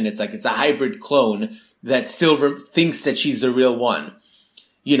Resurrection, it's like, it's a hybrid clone that still thinks that she's the real one,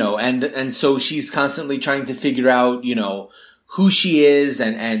 and so she's constantly trying to figure out, who she is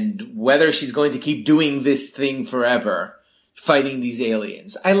and whether she's going to keep doing this thing forever, fighting these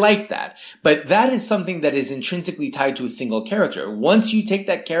aliens. I like that. But that is something that is intrinsically tied to a single character. Once you take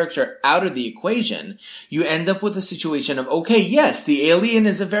that character out of the equation, you end up with a situation of, okay, yes, the alien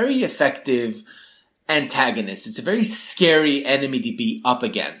is a very effective antagonist. It's a very scary enemy to be up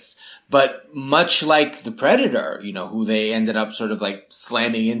against. But much like the Predator, who they ended up sort of like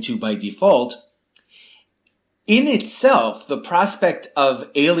slamming into by default, in itself, the prospect of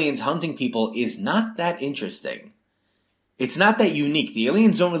aliens hunting people is not that interesting. It's not that unique. The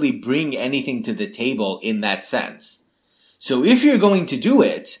aliens don't really bring anything to the table in that sense. So if you're going to do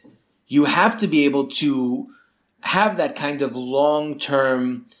it, you have to be able to have that kind of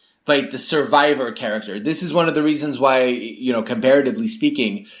long-term, like the survivor character. This is one of the reasons why, comparatively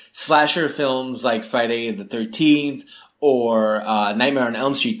speaking, slasher films like Friday the 13th or Nightmare on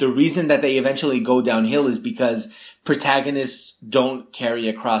Elm Street, the reason that they eventually go downhill is because protagonists don't carry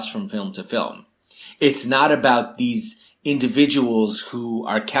across from film to film. It's not about these individuals who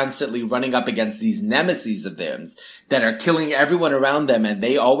are constantly running up against these nemesis of theirs that are killing everyone around them, and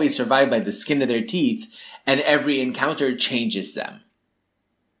they always survive by the skin of their teeth, and every encounter changes them.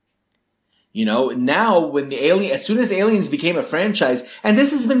 Now when as soon as Aliens became a franchise, and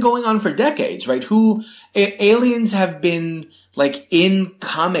this has been going on for decades, right? Aliens have been like in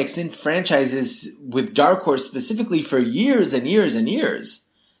comics, in franchises with Dark Horse specifically for years and years and years.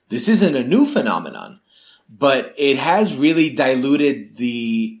 This isn't a new phenomenon, but it has really diluted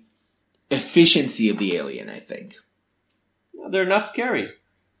the efficiency of the alien, I think. They're not scary.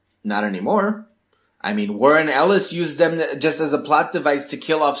 Not anymore. I mean, Warren Ellis used them just as a plot device to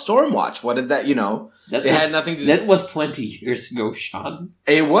kill off Stormwatch. What did that, had nothing to do. That was 20 years ago, Sean.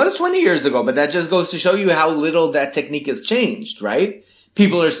 It was 20 years ago, but that just goes to show you how little that technique has changed, right?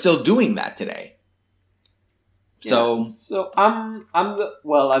 People are still doing that today. So I'm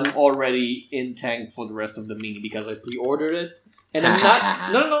already in tank for the rest of the mini because I pre-ordered it, and I'm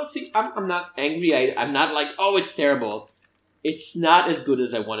not. I'm not angry. I'm not like, oh, it's terrible. It's not as good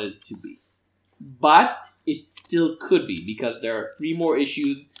as I wanted it to be. But it still could be because there are 3 more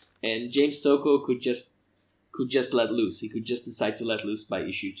issues, and James Stokoe could just let loose. He could just decide to let loose by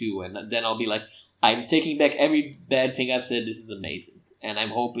issue 2, and then I'll be like, I'm taking back every bad thing I've said. This is amazing, and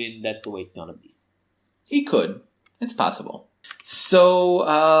I'm hoping that's the way it's gonna be. He could. It's possible. So,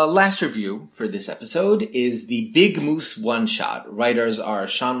 last review for this episode is the Big Moose one-shot. Writers are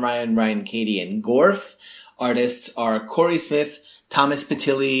Sean Ryan, Ryan Cady, and Gorf. Artists are Corey Smith, Thomas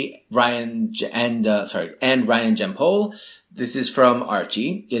Patilli, and Ryan Gempole. This is from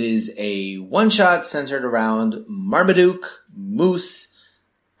Archie. It is a one-shot centered around Marmaduke Moose.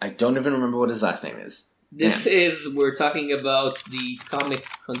 I don't even remember what his last name is. We're talking about the comic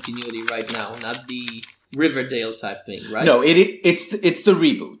continuity right now, not the Riverdale type thing, right? No, it's the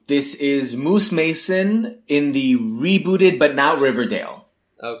reboot. This is Moose Mason in the rebooted but not Riverdale.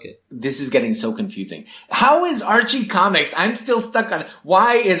 Okay. This is getting so confusing. How is Archie Comics? I'm still stuck on,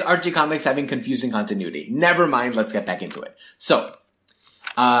 why is Archie Comics having confusing continuity? Never mind, let's get back into it. So,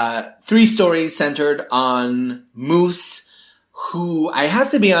 3 stories centered on Moose, who, I have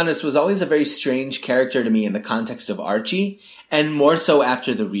to be honest, was always a very strange character to me in the context of Archie, and more so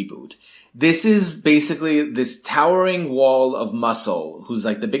after the reboot. This is basically this towering wall of muscle who's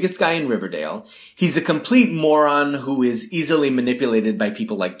like the biggest guy in Riverdale. He's a complete moron who is easily manipulated by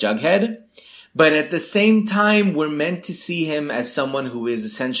people like Jughead. But at the same time, we're meant to see him as someone who is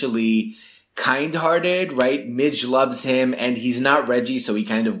essentially kind-hearted, right? Midge loves him, and he's not Reggie, so he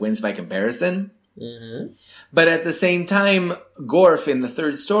kind of wins by comparison. Mm-hmm. But at the same time, Gorf in the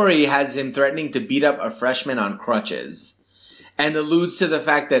 3rd story has him threatening to beat up a freshman on crutches. And alludes to the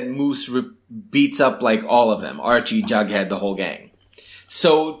fact that Moose beats up like all of them. Archie, Jughead, the whole gang.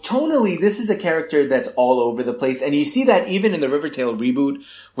 So tonally, this is a character that's all over the place. And you see that even in the Riverdale reboot,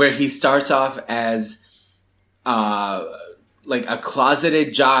 where he starts off as like a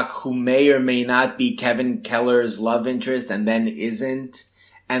closeted jock who may or may not be Kevin Keller's love interest and then isn't.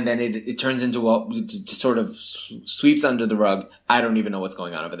 And then it turns into sort of sweeps under the rug. I don't even know what's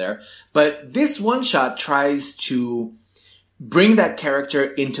going on over there. But this one shot tries to bring that character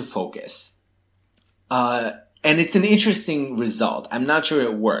into focus. And it's an interesting result. I'm not sure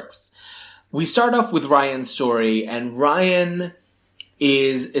it works. We start off with Ryan's story, and Ryan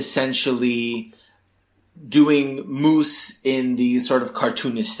is essentially doing Moose in the sort of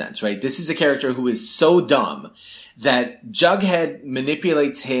cartoonish sense, right? This is a character who is so dumb that Jughead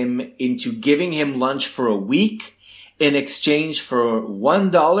manipulates him into giving him lunch for a week in exchange for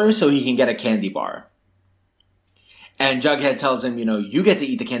 $1 so he can get a candy bar. And Jughead tells him, you get to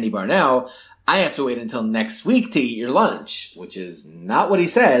eat the candy bar now. I have to wait until next week to eat your lunch, which is not what he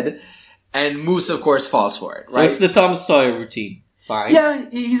said. And Moose, of course, falls for it, right? So it's the Tom Sawyer routine. Fine. Yeah,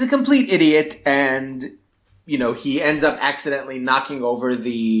 he's a complete idiot. And, he ends up accidentally knocking over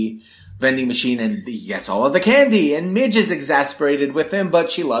the vending machine and he gets all of the candy. And Midge is exasperated with him, but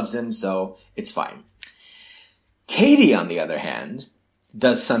she loves him, so it's fine. Katie, on the other hand,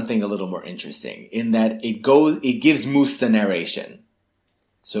 does something a little more interesting in that it gives Moose the narration.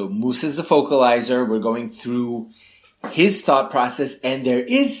 So Moose is the focalizer. We're going through his thought process, and there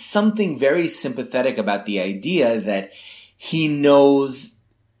is something very sympathetic about the idea that he knows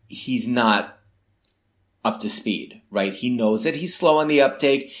he's not up to speed, right? He knows that he's slow on the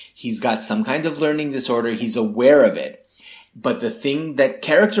uptake. He's got some kind of learning disorder. He's aware of it. But the thing that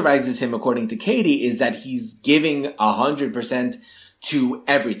characterizes him, according to Katie, is that he's giving 100% to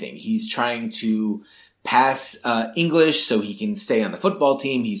everything. He's trying to pass English so he can stay on the football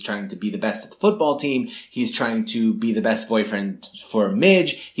team. He's trying to be the best at the football team. He's trying to be the best boyfriend for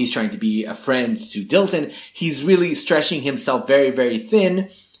Midge. He's trying to be a friend to Dilton. He's really stretching himself very, very thin.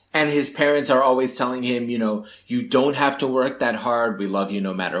 And his parents are always telling him, you don't have to work that hard. We love you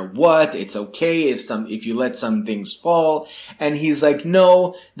no matter what. It's okay if you let some things fall. And he's like,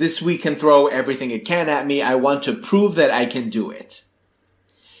 no, this week can throw everything it can at me. I want to prove that I can do it.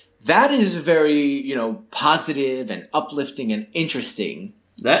 That is very, positive and uplifting and interesting.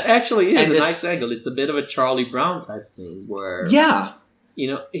 That actually is a nice angle. It's a bit of a Charlie Brown type thing where, yeah,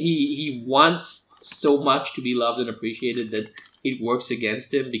 he wants so much to be loved and appreciated that it works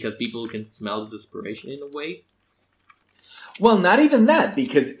against him because people can smell the desperation in a way. Well, not even that,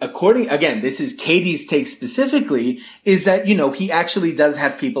 because again, this is Katie's take specifically, is that, he actually does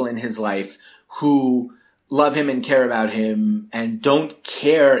have people in his life who love him and care about him and don't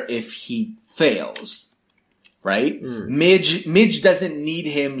care if he fails, right? Midge doesn't need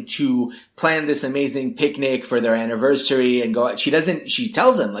him to plan this amazing picnic for their anniversary and go out. She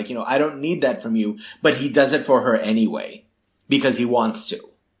tells him, I don't need that from you, but he does it for her anyway because he wants to,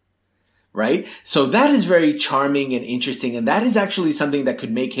 right? So that is very charming and interesting, and that is actually something that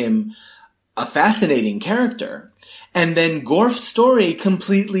could make him a fascinating character. And then Gorf's story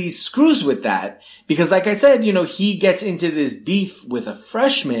completely screws with that because, like I said, he gets into this beef with a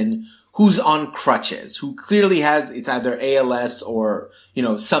freshman who's on crutches, who clearly has, it's either ALS or,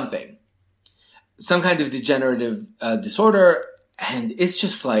 something. Some kind of degenerative disorder. And it's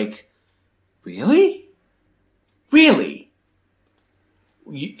just like, really? Really?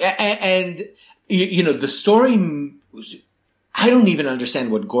 And the story, I don't even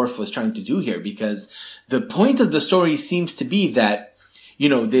understand what Gorf was trying to do here because the point of the story seems to be that,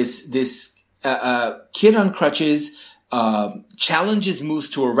 this kid on crutches challenges Moose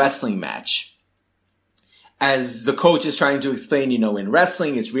to a wrestling match. As the coach is trying to explain, in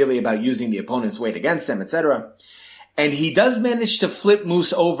wrestling, it's really about using the opponent's weight against them, etc. And he does manage to flip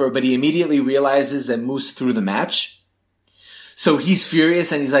Moose over, but he immediately realizes that Moose threw the match. So he's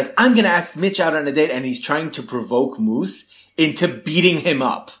furious and he's like, I'm going to ask Mitch out on a date. And he's trying to provoke Moose into beating him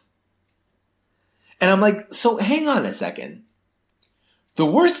up. And I'm like, so hang on a second. The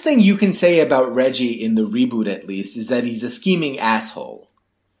worst thing you can say about Reggie in the reboot, at least, is that he's a scheming asshole.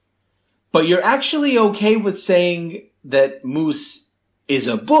 But you're actually okay with saying that Moose is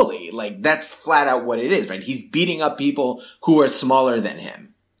a bully. Like, that's flat out what it is, right? He's beating up people who are smaller than him.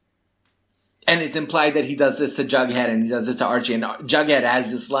 And it's implied that he does this to Jughead and he does this to Archie. And Jughead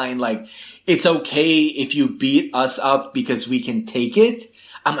has this line like, it's okay if you beat us up because we can take it.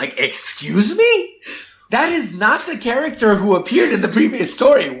 I'm like, excuse me? That is not the character who appeared in the previous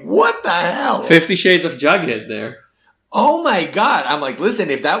story. What the hell? 50 Shades of Jughead there. Oh my god. I'm like,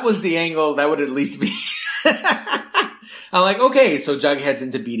 listen, if that was the angle, that would at least be... I'm like, okay, so Jughead's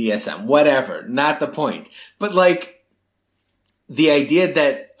into BDSM. Whatever. Not the point. But like, the idea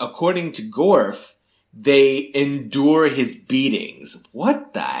that, according to Gorf, they endure his beatings.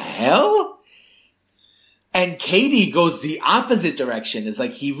 What the hell? And Katie goes the opposite direction. It's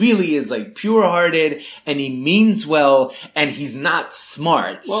like he really is like pure-hearted and he means well and he's not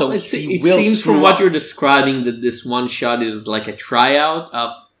smart. Well, so it will seems from screw what up. you're describing that this one shot is like a tryout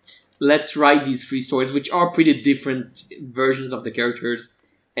of let's write these three stories, which are pretty different versions of the characters,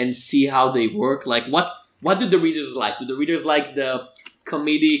 and see how they work. Like, what do the readers like? Do the readers like the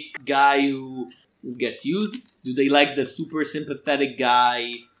comedic guy who gets used? Do they like the super sympathetic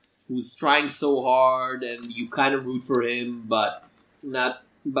guy who's trying so hard and you kind of root for him,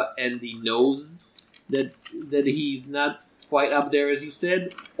 and he knows that he's not quite up there as you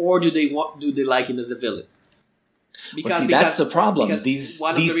said, or do they like him as a villain? Because that's the problem. These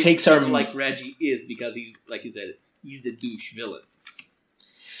takes are like Reggie is because he's, like you said, he's the douche villain.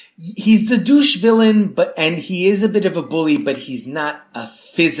 He's the douche villain, and he is a bit of a bully, but he's not a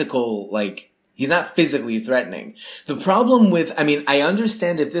physical, like, he's not physically threatening. The problem with, I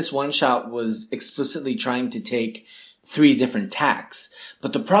understand if this one shot was explicitly trying to take 3 different tacks,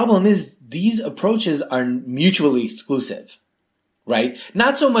 but the problem is these approaches are mutually exclusive. Right?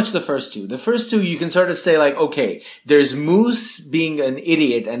 Not so much the first 2. The first 2, you can sort of say like, okay, there's Moose being an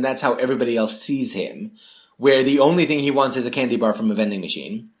idiot and that's how everybody else sees him, where the only thing he wants is a candy bar from a vending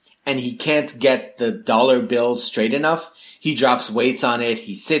machine, and he can't get the dollar bill straight enough. He drops weights on it,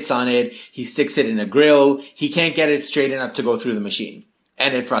 he sits on it, he sticks it in a grill, he can't get it straight enough to go through the machine.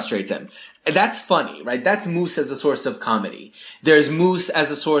 And it frustrates him. And that's funny, right? That's Moose as a source of comedy. There's Moose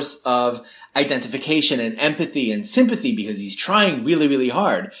as a source of identification and empathy and sympathy because he's trying really, really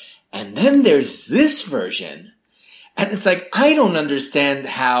hard. And then there's this version. And it's like, I don't understand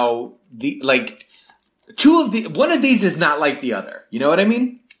how one of these is not like the other. You know what I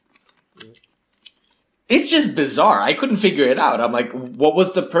mean? It's just bizarre. I couldn't figure it out. I'm like, what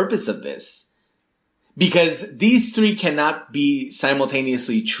was the purpose of this? Because these 3 cannot be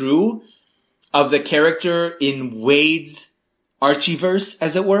simultaneously true of the character in Wade's Archieverse,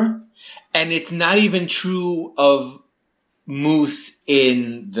 as it were. And it's not even true of Moose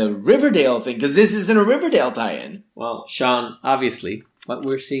in the Riverdale thing, because this isn't a Riverdale tie-in. Well, Sean, obviously, what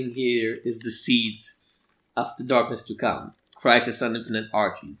we're seeing here is the seeds of the darkness to come. Crisis on Infinite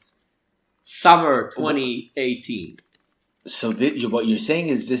Archies. Summer 2018. So what you're saying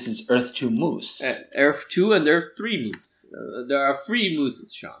is this is Earth 2 Moose. Earth 2 and Earth 3 Moose. There are 3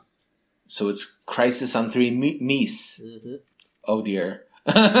 Mooses, Sean. So it's Crisis on 3 Meese. Mm-hmm. Oh dear.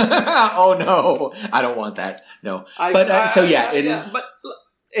 Oh no. I don't want that. No. It is. But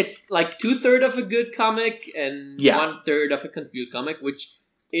it's like 2/3 of a good comic and 1/3 of a confused comic, which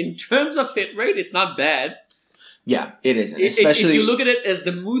in terms of hit rate, it's not bad. Yeah, it isn't. Especially if you look at it as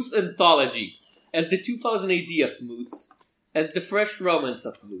the Moose anthology, as the 2000 AD of Moose, as the fresh romance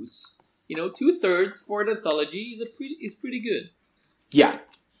of Moose. 2/3 for an anthology is pretty good. Yeah,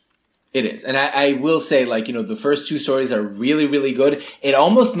 it is. And I will say, the first 2 stories are really, really good. It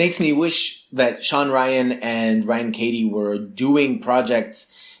almost makes me wish that Sean Ryan and Ryan Cady were doing projects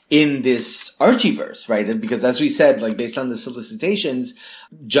in this Archieverse, right? Because as we said, based on the solicitations,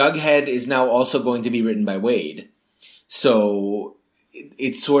 Jughead is now also going to be written by Wade. So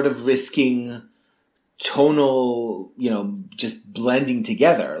it's sort of risking tonal, just blending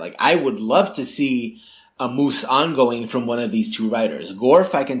together. I would love to see a Moose ongoing from one of these 2 writers.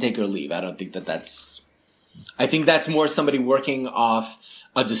 Gorf, I can take or leave. I don't think that's... I think that's more somebody working off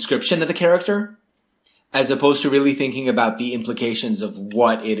a description of the character as opposed to really thinking about the implications of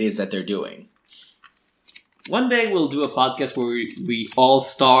what it is that they're doing. One day we'll do a podcast where we all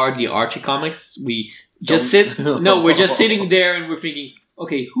star the Archie comics. We're just sitting there and we're thinking,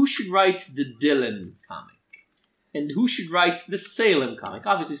 okay, who should write the Dylan comic? And who should write the Salem comic?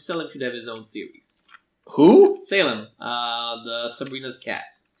 Obviously, Salem should have his own series. Who? Salem, the Sabrina's cat.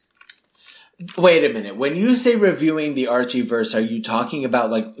 Wait a minute. When you say reviewing the Archieverse, are you talking about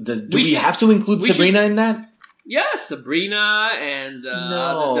like do we have to include Sabrina in that? Yeah, Sabrina and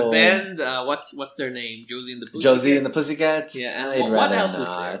the band. What's their name? Josie and the Pussycats. Josie and the Pussycats. Yeah, I'd what rather else not. is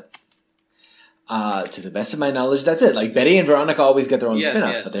there? To the best of my knowledge, that's it. Like Betty and Veronica always get their own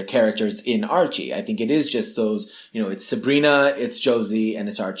spin-offs, yes. but they're characters in Archie. I think it is just those. It's Sabrina, it's Josie, and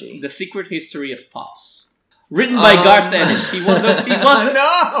it's Archie. The Secret History of Pops. Written by Garth Ennis. He was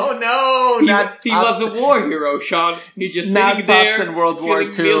no, not he was a war hero, Sean. He just not sitting Pops there, in World War II.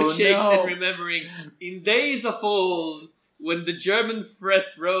 milkshakes and remembering in days of old when the German threat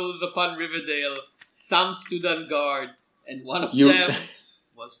rose upon Riverdale, some stood on guard, and one of them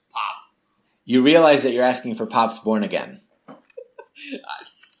was Pops. You realize that you're asking for Pops Born Again.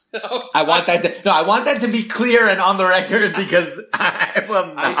 I want that to be clear and on the record because I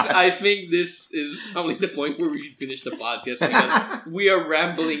will not. I think this is probably the point where we should finish the podcast because we are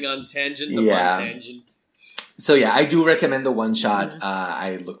rambling on tangent upon tangent. So yeah, I do recommend the one shot.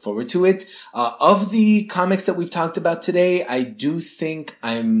 I look forward to it. Of the comics that we've talked about today, I do think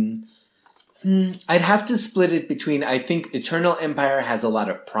I'd have to split it between. I think Eternal Empire has a lot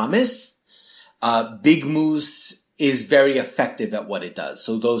of promise. Big Moose is very effective at what it does.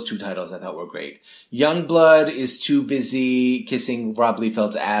 So those two titles I thought were great. Youngblood is too busy kissing Rob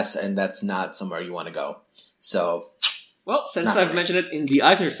Liefeld's ass, and that's not somewhere you want to go. So, well, since I've mentioned it in the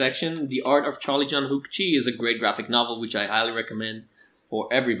Eisner section, The Art of Charlie John Hook-Chi is a great graphic novel, which I highly recommend for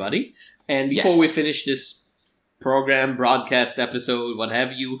everybody. And before we finish this program, broadcast, episode, what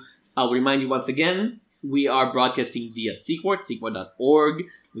have you, I'll remind you once again, we are broadcasting via Sequart, sequart.org,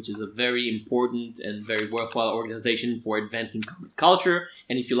 which is a very important and very worthwhile organization for advancing comic culture.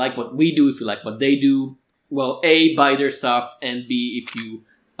 And if you like what we do, if you like what they do, well, A, buy their stuff, and B, if you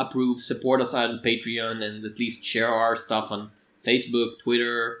approve, support us on Patreon, and at least share our stuff on Facebook,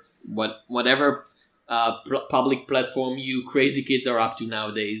 Twitter, whatever public platform you crazy kids are up to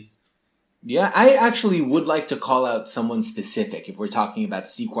nowadays. Yeah, I actually would like to call out someone specific if we're talking about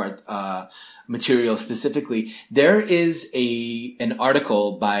Sequart material specifically. There is an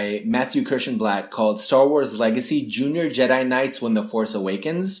article by Matthew Kirshenblatt called Star Wars Legacy Junior Jedi Knights When the Force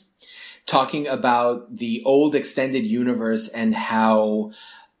Awakens, talking about the old extended universe and how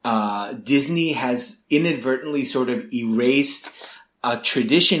Disney has inadvertently sort of erased a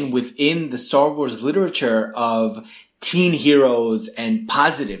tradition within the Star Wars literature of teen heroes and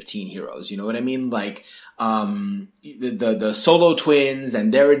positive teen heroes. You know what I mean? Like, the Solo twins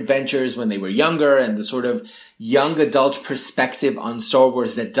and their adventures when they were younger and the sort of young adult perspective on Star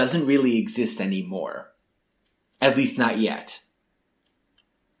Wars that doesn't really exist anymore. At least not yet.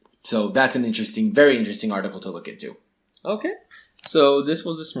 So that's an very interesting article to look into. Okay. So this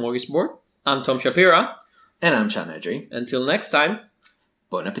was the Smorgasbord. I'm Tom Shapira. And I'm Sean Edry. Until next time.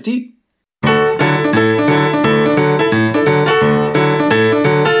 Bon appetit.